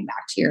with getting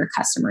back to your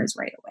customers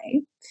right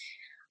away.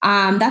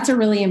 That's a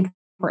really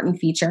important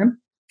feature.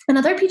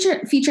 Another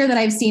feature that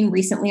I've seen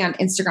recently on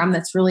Instagram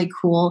that's really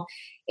cool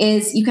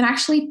is you can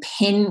actually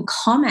pin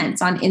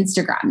comments on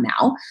Instagram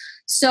now.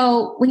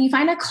 So when you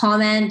find a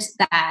comment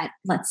that,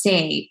 let's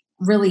say,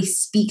 really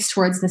speaks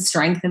towards the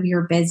strength of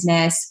your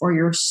business or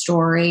your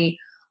story,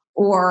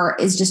 or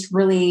is just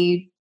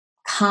really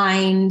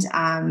kind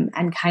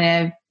and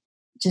kind of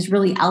just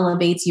really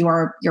elevates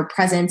your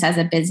presence as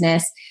a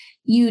business,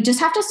 you just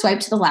have to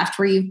swipe to the left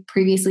where you've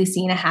previously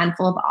seen a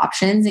handful of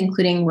options,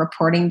 including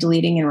reporting,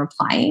 deleting, and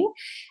replying.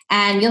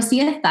 And you'll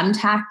see a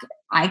thumbtack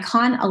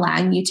icon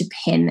allowing you to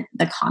pin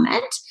the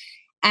comment.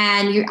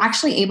 And you're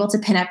actually able to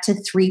pin up to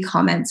 3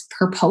 comments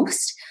per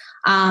post.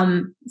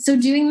 So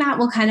doing that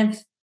will kind of,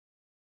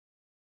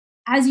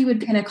 as you would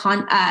pin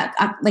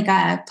like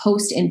a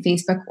post in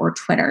Facebook or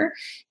Twitter,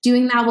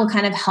 doing that will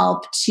kind of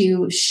help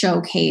to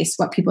showcase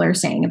what people are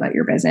saying about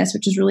your business,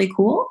 which is really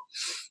cool.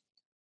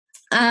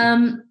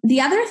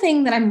 The other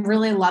thing that I'm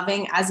really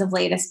loving as of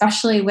late,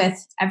 especially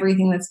with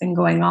everything that's been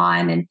going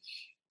on and,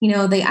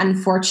 the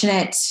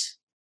unfortunate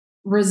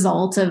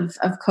result of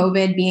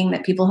COVID being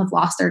that people have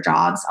lost their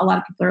jobs. A lot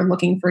of people are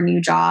looking for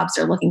new jobs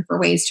or looking for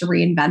ways to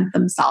reinvent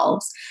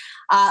themselves.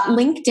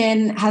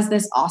 LinkedIn has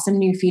this awesome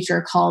new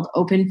feature called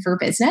Open for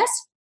Business.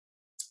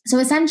 So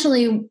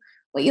essentially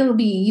what you'll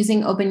be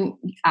using Open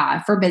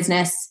for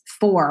Business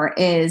for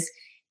is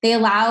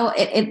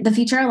the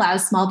feature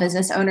allows small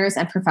business owners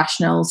and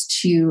professionals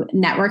to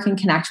network and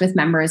connect with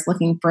members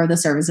looking for the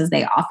services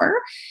they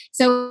offer.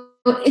 So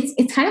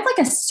it's kind of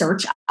like a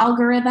search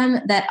algorithm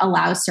that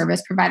allows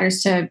service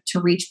providers to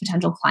reach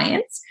potential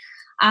clients.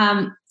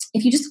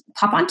 If you just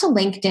pop onto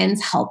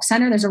LinkedIn's Help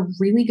Center, there's a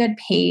really good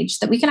page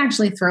that we can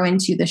actually throw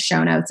into the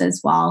show notes as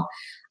well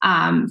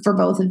for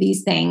both of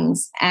these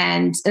things.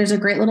 And there's a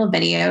great little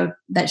video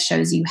that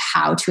shows you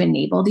how to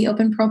enable the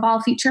open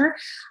profile feature.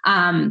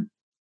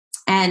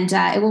 And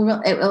it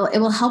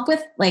will help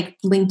with like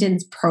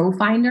LinkedIn's Pro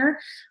Finder,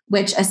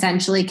 which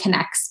essentially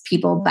connects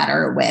people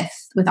better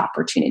with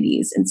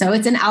opportunities. And so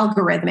it's an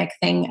algorithmic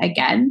thing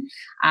again.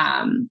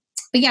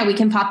 But yeah, we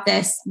can pop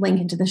this link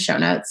into the show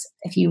notes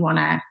if you want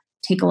to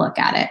take a look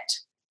at it.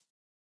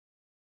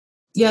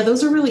 Yeah,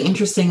 those are really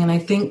interesting. And I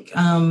think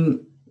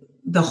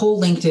the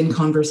whole LinkedIn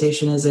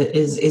conversation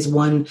is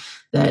one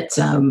that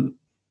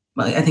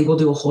I think we'll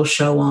do a whole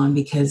show on,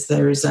 because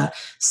there's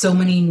so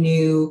many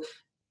new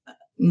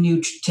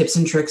tips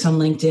and tricks on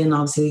LinkedIn.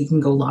 Obviously, you can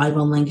go live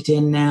on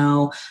LinkedIn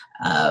now.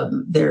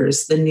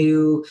 There's the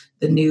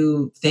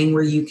new thing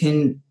where you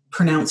can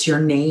pronounce your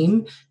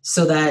name,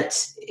 so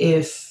that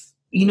if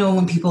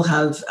when people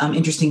have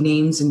interesting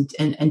names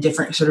and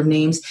different sort of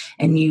names,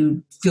 and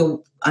you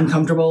feel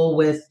uncomfortable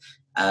with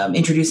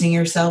introducing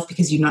yourself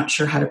because you're not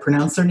sure how to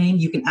pronounce their name,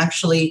 you can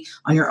actually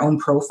on your own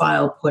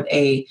profile put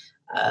a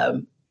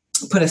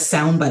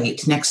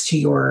soundbite next to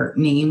your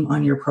name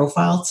on your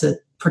profile to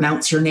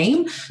pronounce your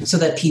name, so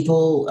that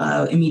people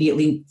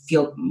immediately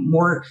feel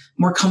more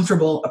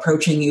comfortable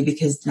approaching you,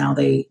 because now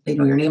they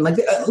know your name. Like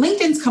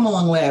LinkedIn's come a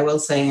long way, I will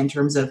say, in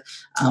terms of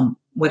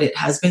what it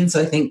has been. So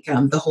I think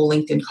the whole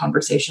LinkedIn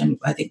conversation,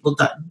 I think we'll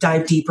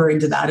dive deeper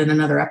into that in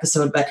another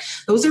episode. But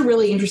those are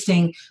really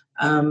interesting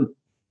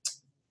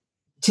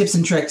tips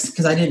and tricks,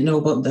 because I didn't know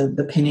about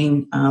the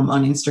pinning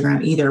on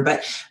Instagram either.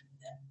 But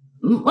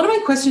one of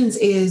my questions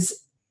is,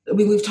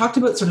 we've talked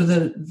about sort of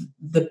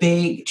the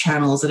big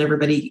channels that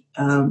everybody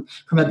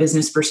from a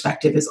business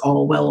perspective is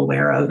all well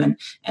aware of and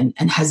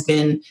has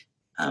been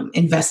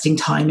investing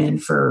time in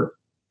for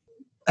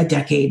a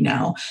decade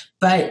now.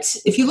 But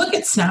if you look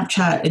at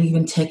Snapchat and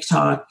even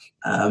TikTok,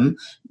 I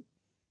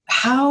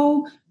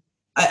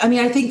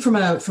think from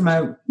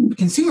a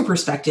consumer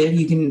perspective,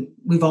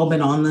 we've all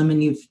been on them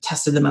and you've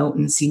tested them out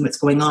and seen what's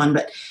going on.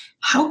 But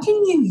how can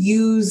you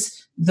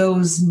use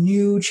those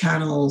new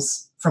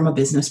channels from a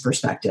business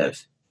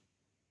perspective?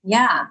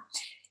 Yeah.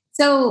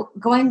 So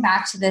going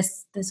back to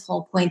this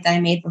whole point that I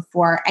made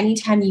before,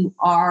 anytime you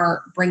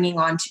are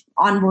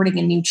onboarding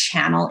a new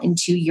channel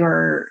into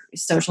your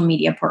social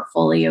media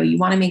portfolio, you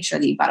want to make sure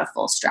that you've got a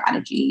full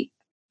strategy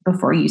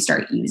before you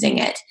start using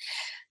it.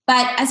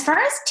 But as far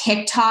as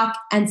TikTok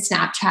and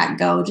Snapchat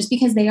go, just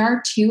because they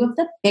are two of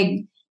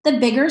the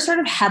bigger sort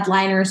of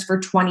headliners for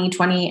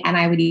 2020, and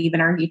I would even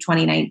argue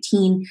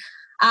 2019,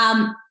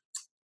 I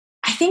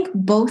think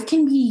both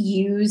can be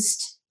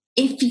used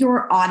if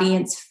your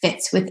audience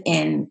fits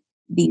within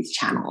these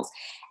channels.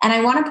 And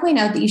I want to point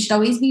out that you should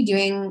always be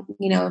doing,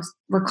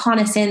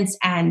 reconnaissance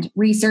and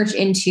research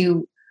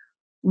into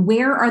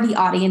where are the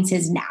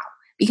audiences now.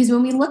 Because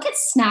when we look at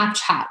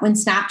Snapchat, when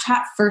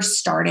Snapchat first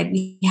started,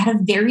 we had a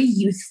very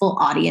youthful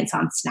audience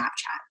on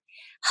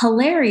Snapchat.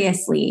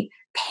 Hilariously,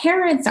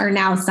 parents are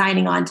now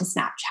signing on to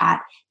Snapchat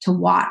to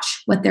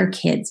watch what their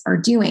kids are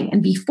doing.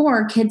 And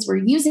before, kids were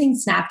using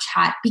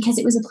Snapchat because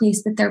it was a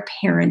place that their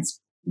parents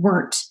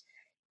weren't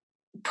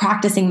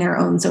practicing their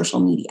own social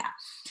media.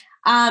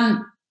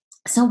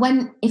 So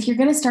if you're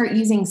going to start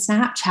using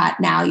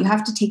Snapchat now, you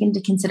have to take into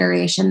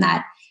consideration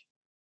that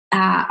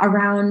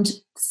around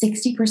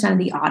 60% of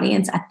the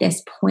audience at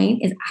this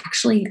point is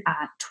actually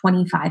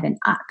 25 and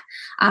up.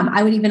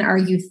 I would even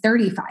argue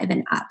 35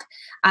 and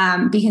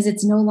up, because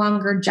it's no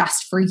longer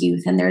just for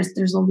youth, and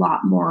there's a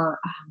lot more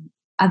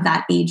of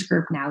that age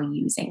group now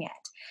using it.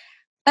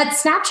 But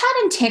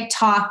Snapchat and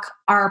TikTok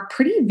are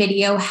pretty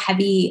video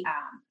heavy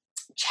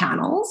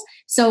channels.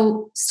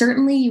 So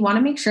certainly you want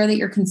to make sure that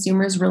your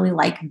consumers really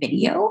like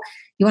video.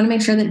 You want to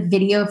make sure that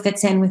video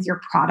fits in with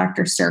your product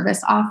or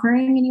service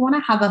offering, and you want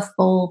to have a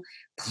full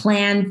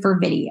plan for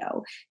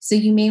video. So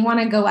you may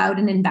want to go out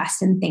and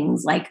invest in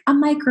things like a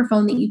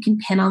microphone that you can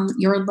pin on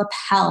your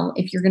lapel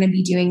if you're going to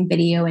be doing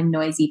video in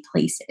noisy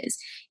places.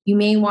 You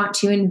may want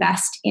to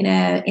invest in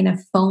a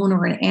phone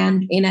or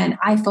in an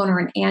iPhone or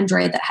an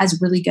Android that has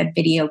really good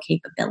video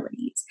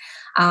capabilities.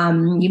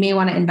 You may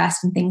want to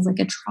invest in things like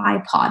a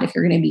tripod if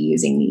you're going to be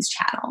using these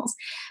channels.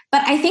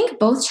 But I think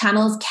both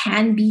channels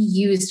can be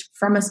used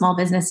from a small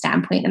business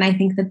standpoint. And I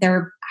think that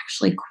they're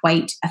actually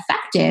quite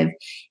effective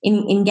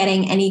in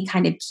getting any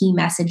kind of key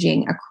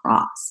messaging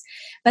across.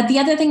 But the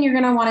other thing you're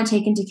going to want to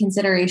take into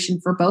consideration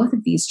for both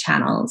of these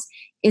channels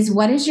is,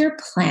 what is your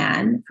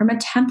plan from a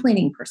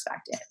templating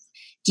perspective?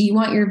 Do you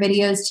want your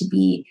videos to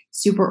be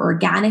super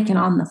organic and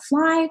on the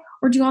fly,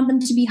 or do you want them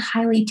to be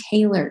highly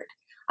tailored?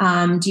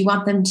 Do you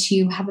want them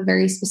to have a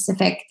very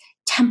specific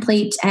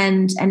template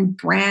and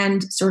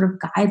brand sort of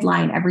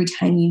guideline every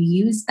time you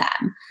use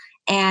them?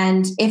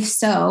 And if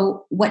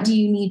so, who do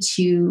you need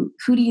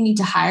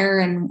to hire,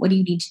 and what do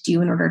you need to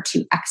do in order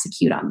to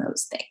execute on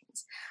those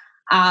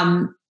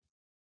things?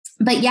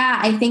 But yeah,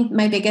 I think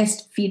my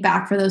biggest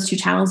feedback for those two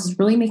channels is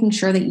really making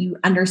sure that you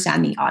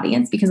understand the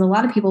audience, because a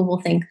lot of people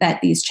will think that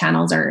these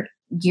channels are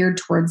geared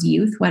towards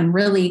youth, when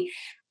really,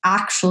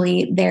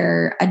 actually,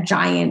 they're a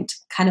giant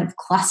kind of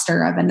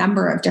cluster of a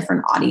number of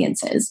different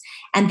audiences,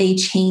 and they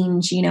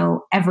change,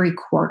 every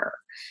quarter.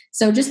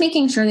 So just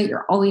making sure that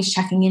you're always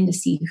checking in to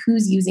see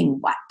who's using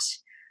what.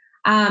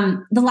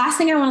 The last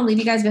thing I want to leave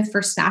you guys with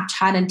for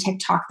Snapchat and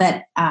TikTok,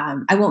 that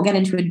I won't get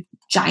into a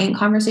giant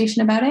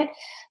conversation about it,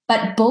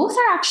 but both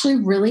are actually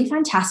really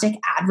fantastic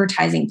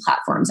advertising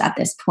platforms at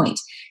this point.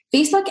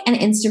 Facebook and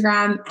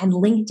Instagram and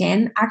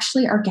LinkedIn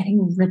actually are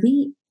getting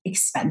really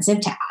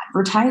expensive to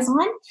advertise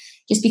on,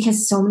 just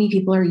because so many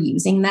people are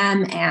using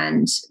them,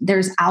 and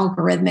there's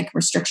algorithmic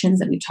restrictions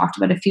that we've talked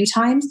about a few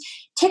times.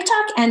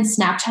 TikTok and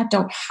Snapchat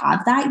don't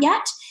have that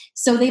yet,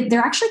 so they're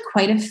actually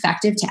quite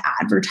effective to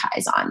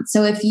advertise on.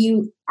 So if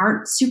you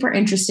aren't super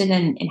interested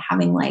in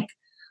having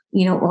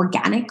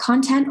organic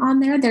content on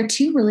there, they're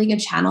two really good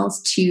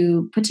channels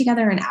to put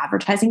together an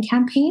advertising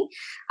campaign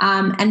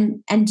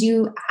and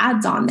do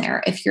ads on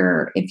there if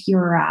your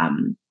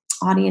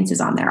audience is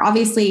on there.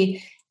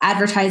 Obviously,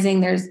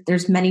 advertising,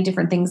 there's many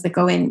different things that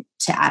go into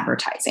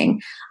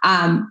advertising.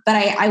 But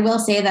I will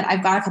say that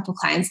I've got a couple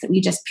clients that we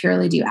just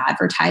purely do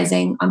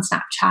advertising on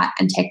Snapchat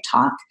and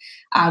TikTok.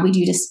 We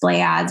do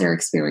display ads or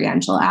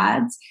experiential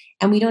ads,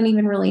 and we don't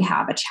even really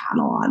have a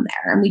channel on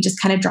there. And we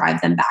just kind of drive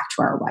them back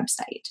to our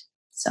website.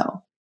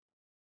 So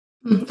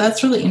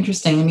that's really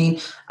interesting. I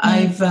mean,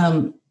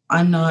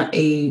 I'm not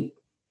a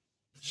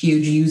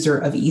huge user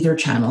of either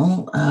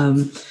channel.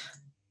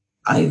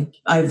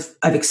 I've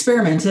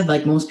experimented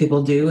like most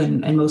people do,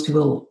 and most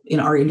people in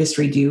our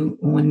industry do.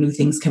 When new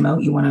things come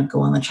out, you want to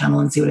go on the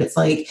channel and see what it's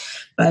like.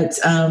 But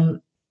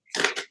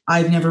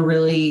I've never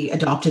really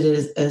adopted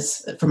it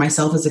as for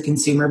myself as a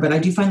consumer. But I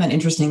do find that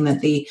interesting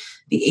that the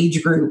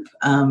age group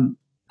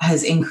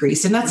has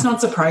increased, and that's not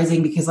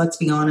surprising, because let's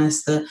be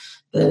honest,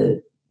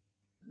 the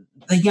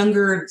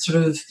younger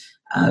sort of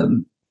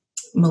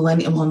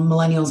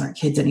millennials aren't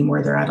kids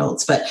anymore, they're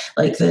adults, but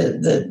like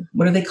the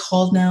what are they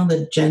called now,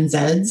 the Gen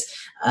Zs,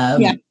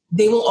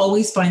 they will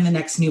always find the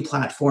next new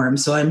platform.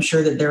 So I'm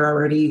sure that they're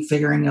already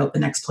figuring out the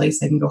next place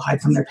they can go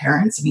hide from their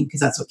parents. I mean, because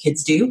that's what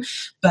kids do.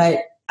 But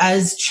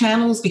as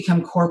channels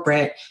become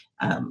corporate,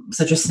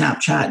 such as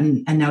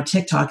Snapchat and now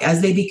TikTok,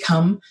 as they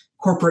become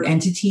corporate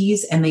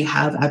entities and they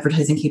have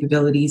advertising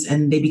capabilities,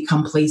 and they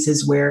become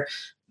places where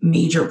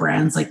major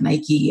brands like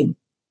Nike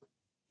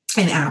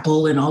and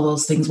Apple and all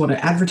those things want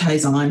to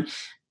advertise on.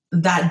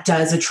 That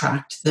does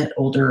attract that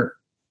older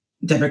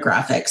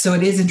demographic. So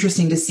it is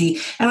interesting to see.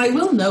 And I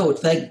will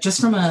note, like,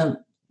 just from a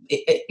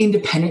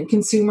independent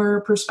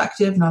consumer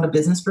perspective, not a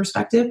business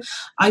perspective,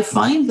 I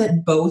find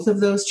that both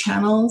of those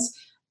channels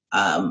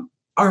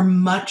are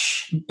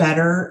much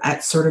better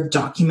at sort of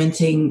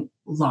documenting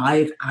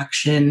live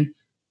action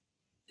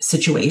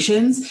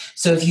situations.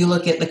 So if you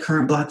look at the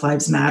current Black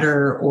Lives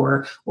Matter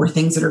or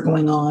things that are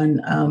going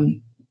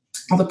on,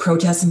 all the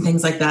protests and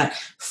things like that,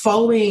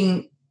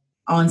 following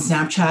on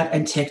Snapchat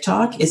and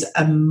TikTok is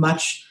a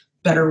much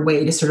better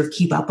way to sort of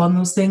keep up on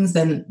those things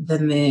than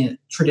the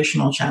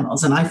traditional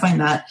channels. And I find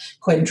that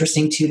quite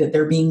interesting too, that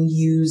they're being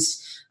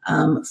used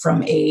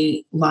from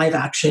a live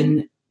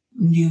action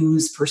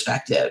news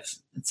perspective.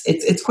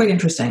 It's quite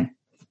interesting.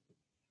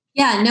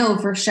 Yeah, no,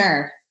 for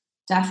sure.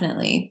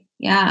 Definitely.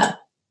 Yeah.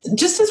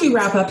 Just as we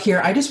wrap up here,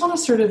 I just want to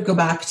sort of go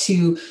back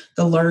to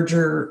the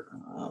larger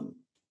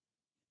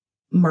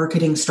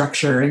marketing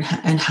structure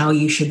and how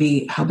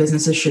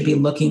businesses should be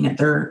looking at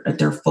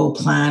their full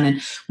plan.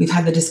 And we've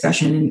had the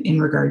discussion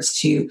in regards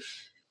to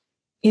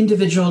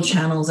individual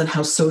channels and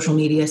how social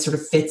media sort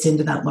of fits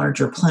into that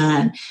larger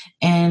plan.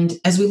 And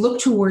as we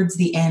look towards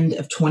the end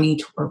of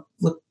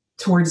look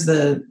towards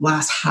the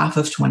last half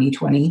of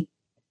 2020,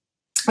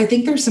 I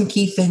think there's some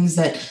key things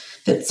that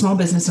small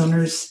business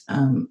owners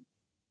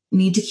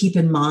need to keep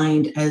in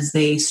mind as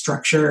they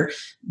structure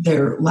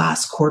their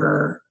last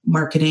quarter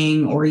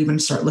marketing, or even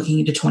start looking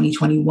into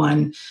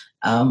 2021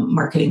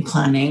 marketing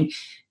planning.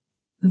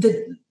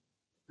 The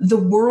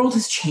world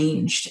has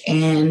changed,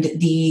 and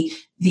the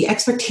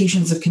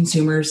expectations of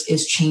consumers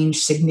is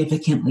changed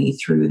significantly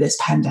through this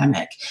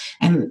pandemic.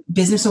 And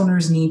business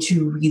owners need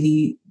to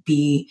really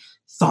be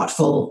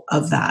thoughtful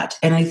of that.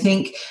 And I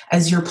think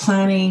as you're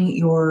planning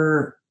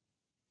your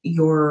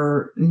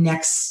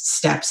next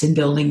steps in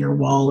building your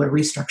wall or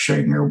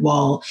restructuring your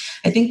wall,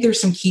 I think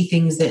there's some key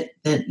things that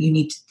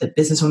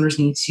business owners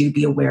need to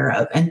be aware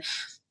of. And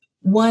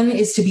one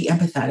is to be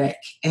empathetic.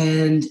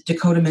 And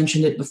Dakota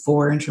mentioned it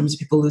before in terms of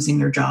people losing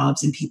their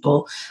jobs and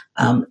people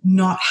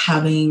not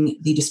having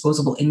the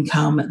disposable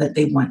income that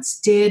they once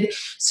did.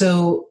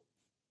 So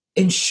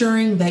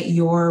ensuring that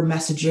your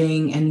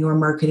messaging and your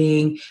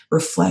marketing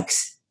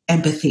reflects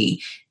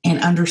empathy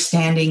and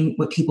understanding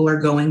what people are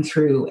going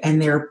through,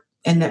 and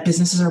that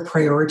businesses are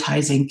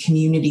prioritizing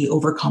community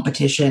over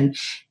competition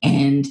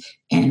and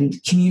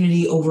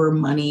community over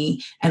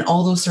money and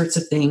all those sorts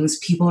of things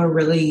people are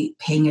really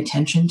paying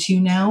attention to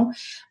now.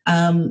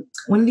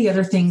 One of the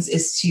other things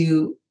is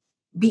to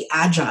be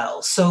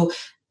agile. So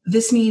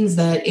this means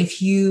that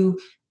if you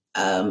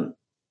have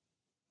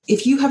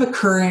a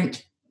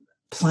current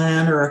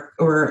plan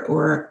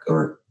or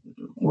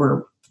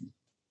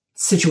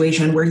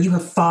situation where you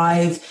have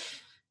 5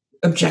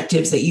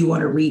 objectives that you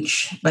want to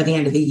reach by the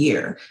end of the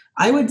year,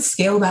 I would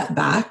scale that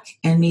back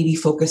and maybe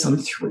focus on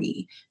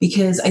 3,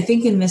 because I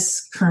think in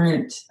this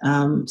current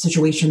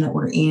situation that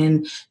we're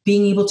in,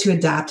 being able to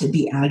adapt and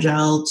be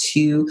agile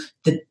to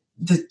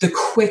the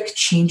quick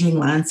changing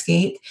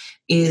landscape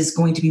is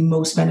going to be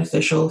most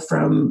beneficial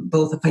from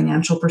both a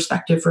financial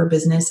perspective for a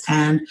business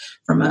and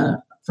from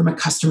a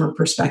customer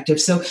perspective.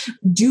 So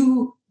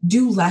do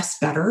less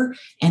better.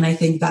 And I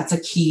think that's a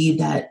key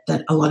that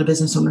a lot of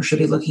business owners should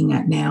be looking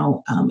at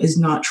now, is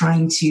not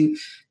trying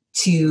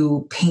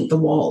to paint the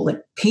wall.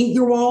 Like, paint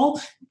your wall,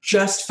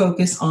 just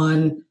focus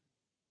on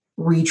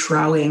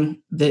retrowing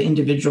the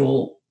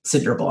individual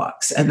cinder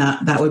blocks. And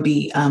that would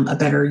be a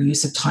better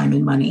use of time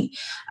and money.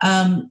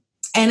 And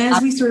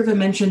as we sort of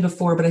mentioned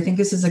before, but I think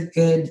this is a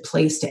good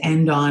place to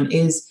end on,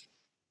 is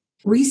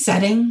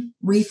resetting,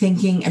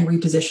 rethinking, and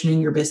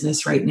repositioning your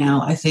business right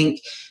now. I think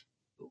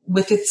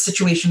with the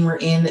situation we're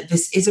in,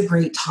 this is a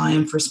great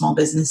time for small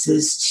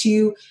businesses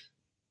to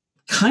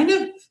kind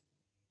of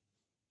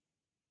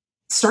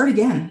start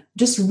again.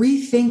 Just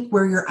rethink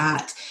where you're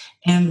at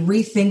and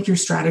rethink your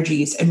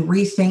strategies and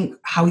rethink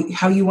how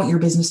you want your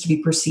business to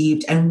be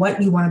perceived and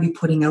what you want to be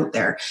putting out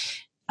there,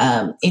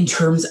 in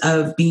terms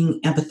of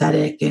being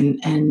empathetic and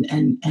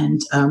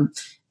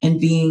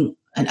being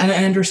and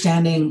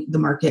understanding the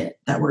market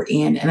that we're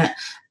in. And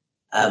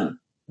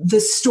the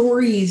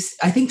stories,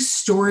 I think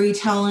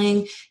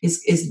storytelling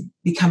is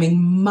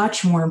becoming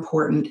much more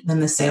important than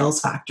the sales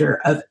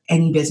factor of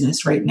any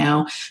business right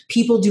now.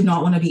 People do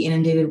not want to be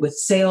inundated with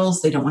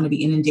sales. They don't want to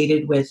be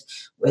inundated with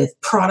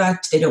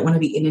product. They don't want to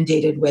be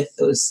inundated with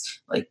those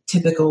like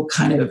typical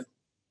kind of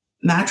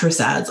mattress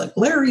ads, like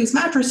Larry's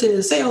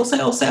mattresses,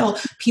 sale.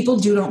 People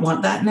do not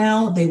want that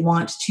now. They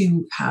want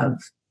to have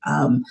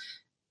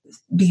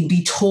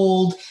be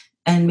told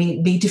and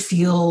made to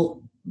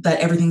feel that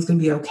everything's going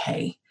to be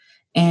okay.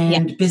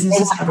 And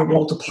businesses have a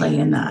role to play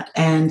in that.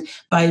 And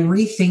by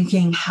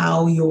rethinking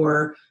how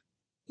you're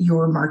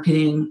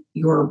marketing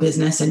your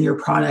business and your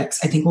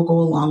products, I think will go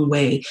a long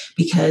way,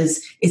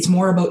 because it's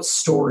more about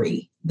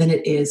story than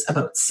it is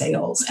about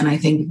sales. And I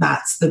think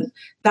that's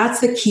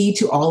the key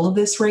to all of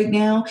this right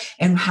now,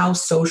 and how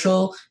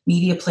social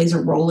media plays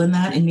a role in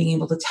that, and being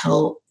able to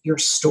tell your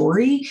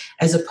story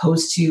as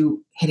opposed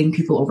to hitting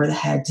people over the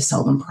head to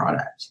sell them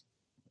product.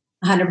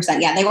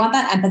 100%. Yeah. They want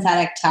that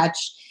empathetic touch.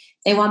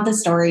 They want the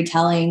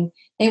storytelling.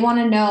 They want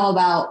to know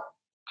about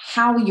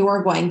how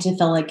you're going to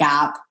fill a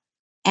gap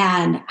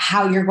and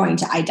how you're going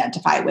to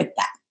identify with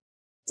that.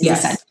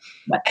 Yes.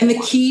 And the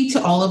key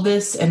to all of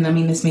this, and I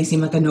mean, this may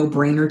seem like a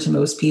no-brainer to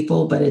most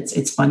people, but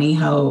it's funny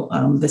how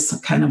this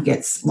kind of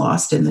gets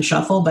lost in the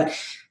shuffle, but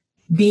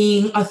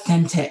being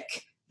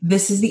authentic.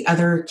 This is the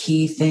other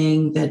key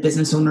thing that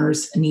business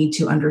owners need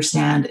to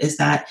understand, is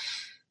that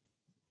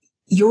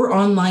your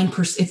online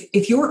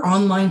if your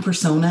online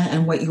persona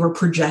and what you're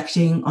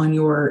projecting on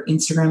your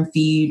Instagram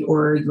feed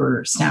or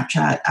your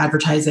Snapchat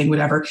advertising,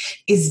 whatever,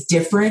 is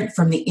different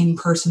from the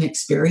in-person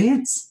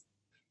experience,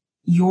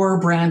 your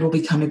brand will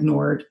become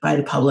ignored by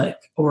the public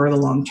over the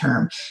long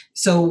term.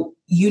 So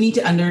you need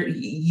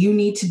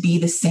to be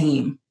the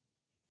same,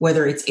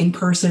 whether it's in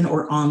person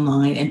or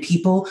online. And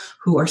people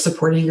who are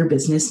supporting your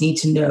business need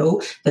to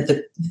know that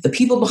the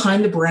people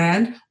behind the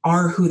brand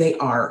are who they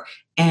are.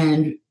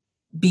 And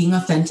being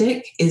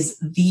authentic is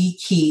the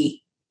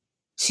key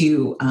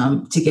to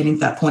getting to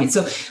that point.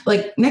 So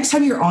like next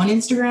time you're on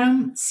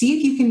Instagram, see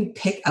if you can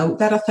pick out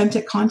that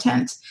authentic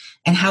content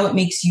and how it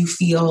makes you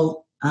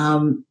feel,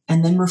 and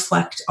then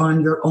reflect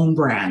on your own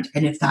brand.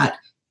 And if that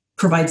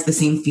provides the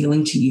same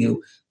feeling to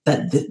you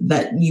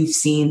that you've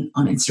seen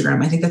on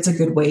Instagram, I think that's a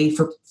good way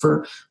for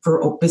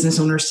business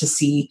owners to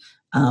see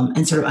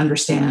and sort of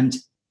understand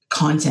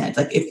content.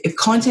 Like if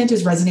content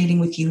is resonating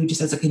with you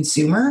just as a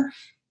consumer,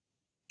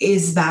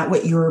 is that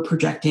what you're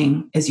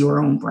projecting as your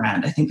own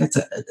brand? I think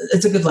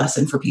it's a good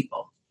lesson for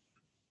people.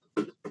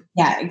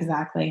 Yeah,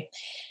 exactly.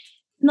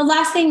 And the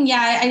last thing,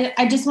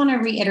 I just want to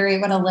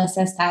reiterate what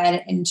Alyssa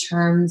said in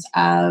terms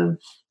of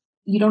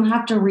you don't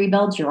have to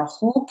rebuild your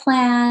whole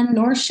plan,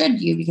 nor should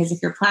you, because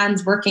if your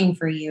plan's working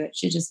for you, it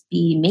should just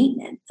be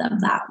maintenance of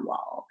that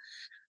wall.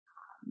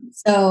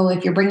 So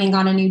if you're bringing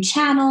on a new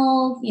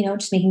channel,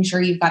 just making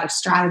sure you've got a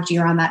strategy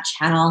around that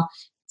channel,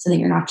 so that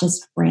you're not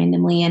just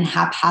randomly and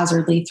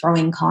haphazardly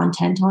throwing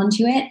content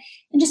onto it,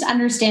 and just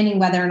understanding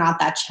whether or not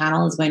that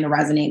channel is going to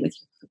resonate with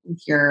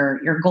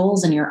your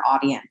goals and your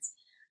audience.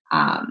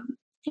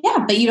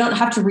 But you don't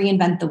have to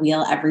reinvent the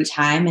wheel every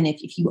time. And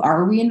if you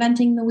are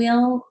reinventing the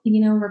wheel,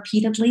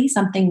 repeatedly,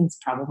 something's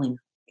probably not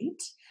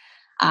right.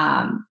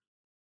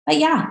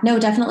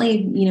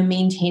 Definitely,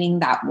 maintaining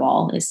that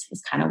wall is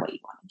kind of what you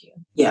want to do.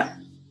 Yeah.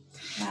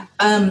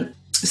 I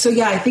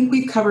think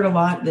we've covered a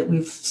lot, that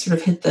we've sort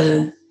of hit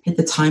the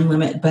time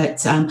limit,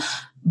 but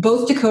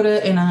both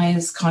Dakota and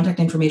I's contact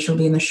information will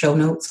be in the show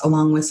notes,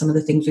 along with some of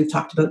the things we've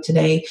talked about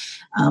today,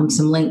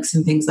 some links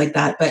and things like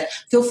that. But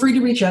feel free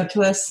to reach out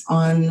to us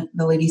on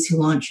the Ladies Who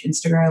Launch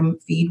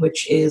Instagram feed,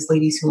 which is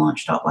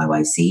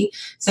ladieswholaunch.yyc.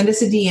 Send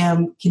us a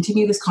DM,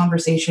 continue this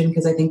conversation,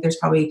 because I think there's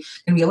probably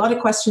going to be a lot of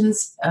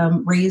questions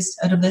raised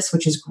out of this,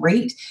 which is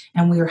great.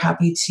 And we are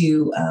happy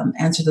to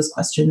answer those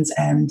questions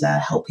and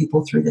help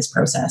people through this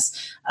process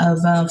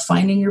of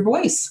finding your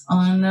voice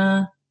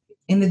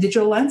in the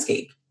digital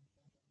landscape.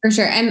 For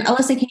sure. And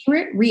Alyssa, can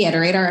you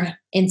reiterate our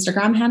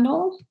Instagram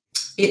handle?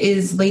 It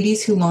is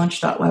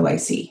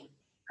ladieswholaunch.yyc.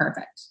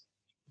 Perfect.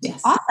 Yes.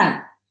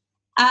 Awesome.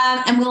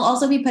 And we'll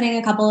also be putting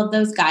a couple of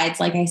those guides,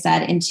 like I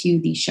said, into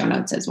the show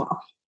notes as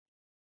well.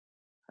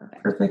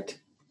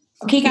 Perfect.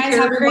 Okay, guys,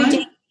 have a great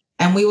day.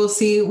 And we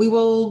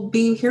will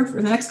be here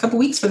for the next couple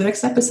weeks for the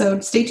next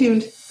episode. Stay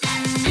tuned.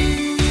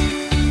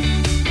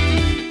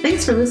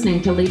 Thanks for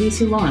listening to Ladies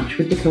Who Launch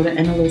with Dakota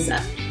and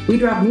Alyssa. We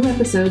drop new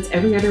episodes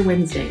every other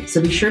Wednesday,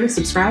 so be sure to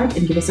subscribe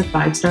and give us a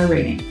 5-star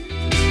rating.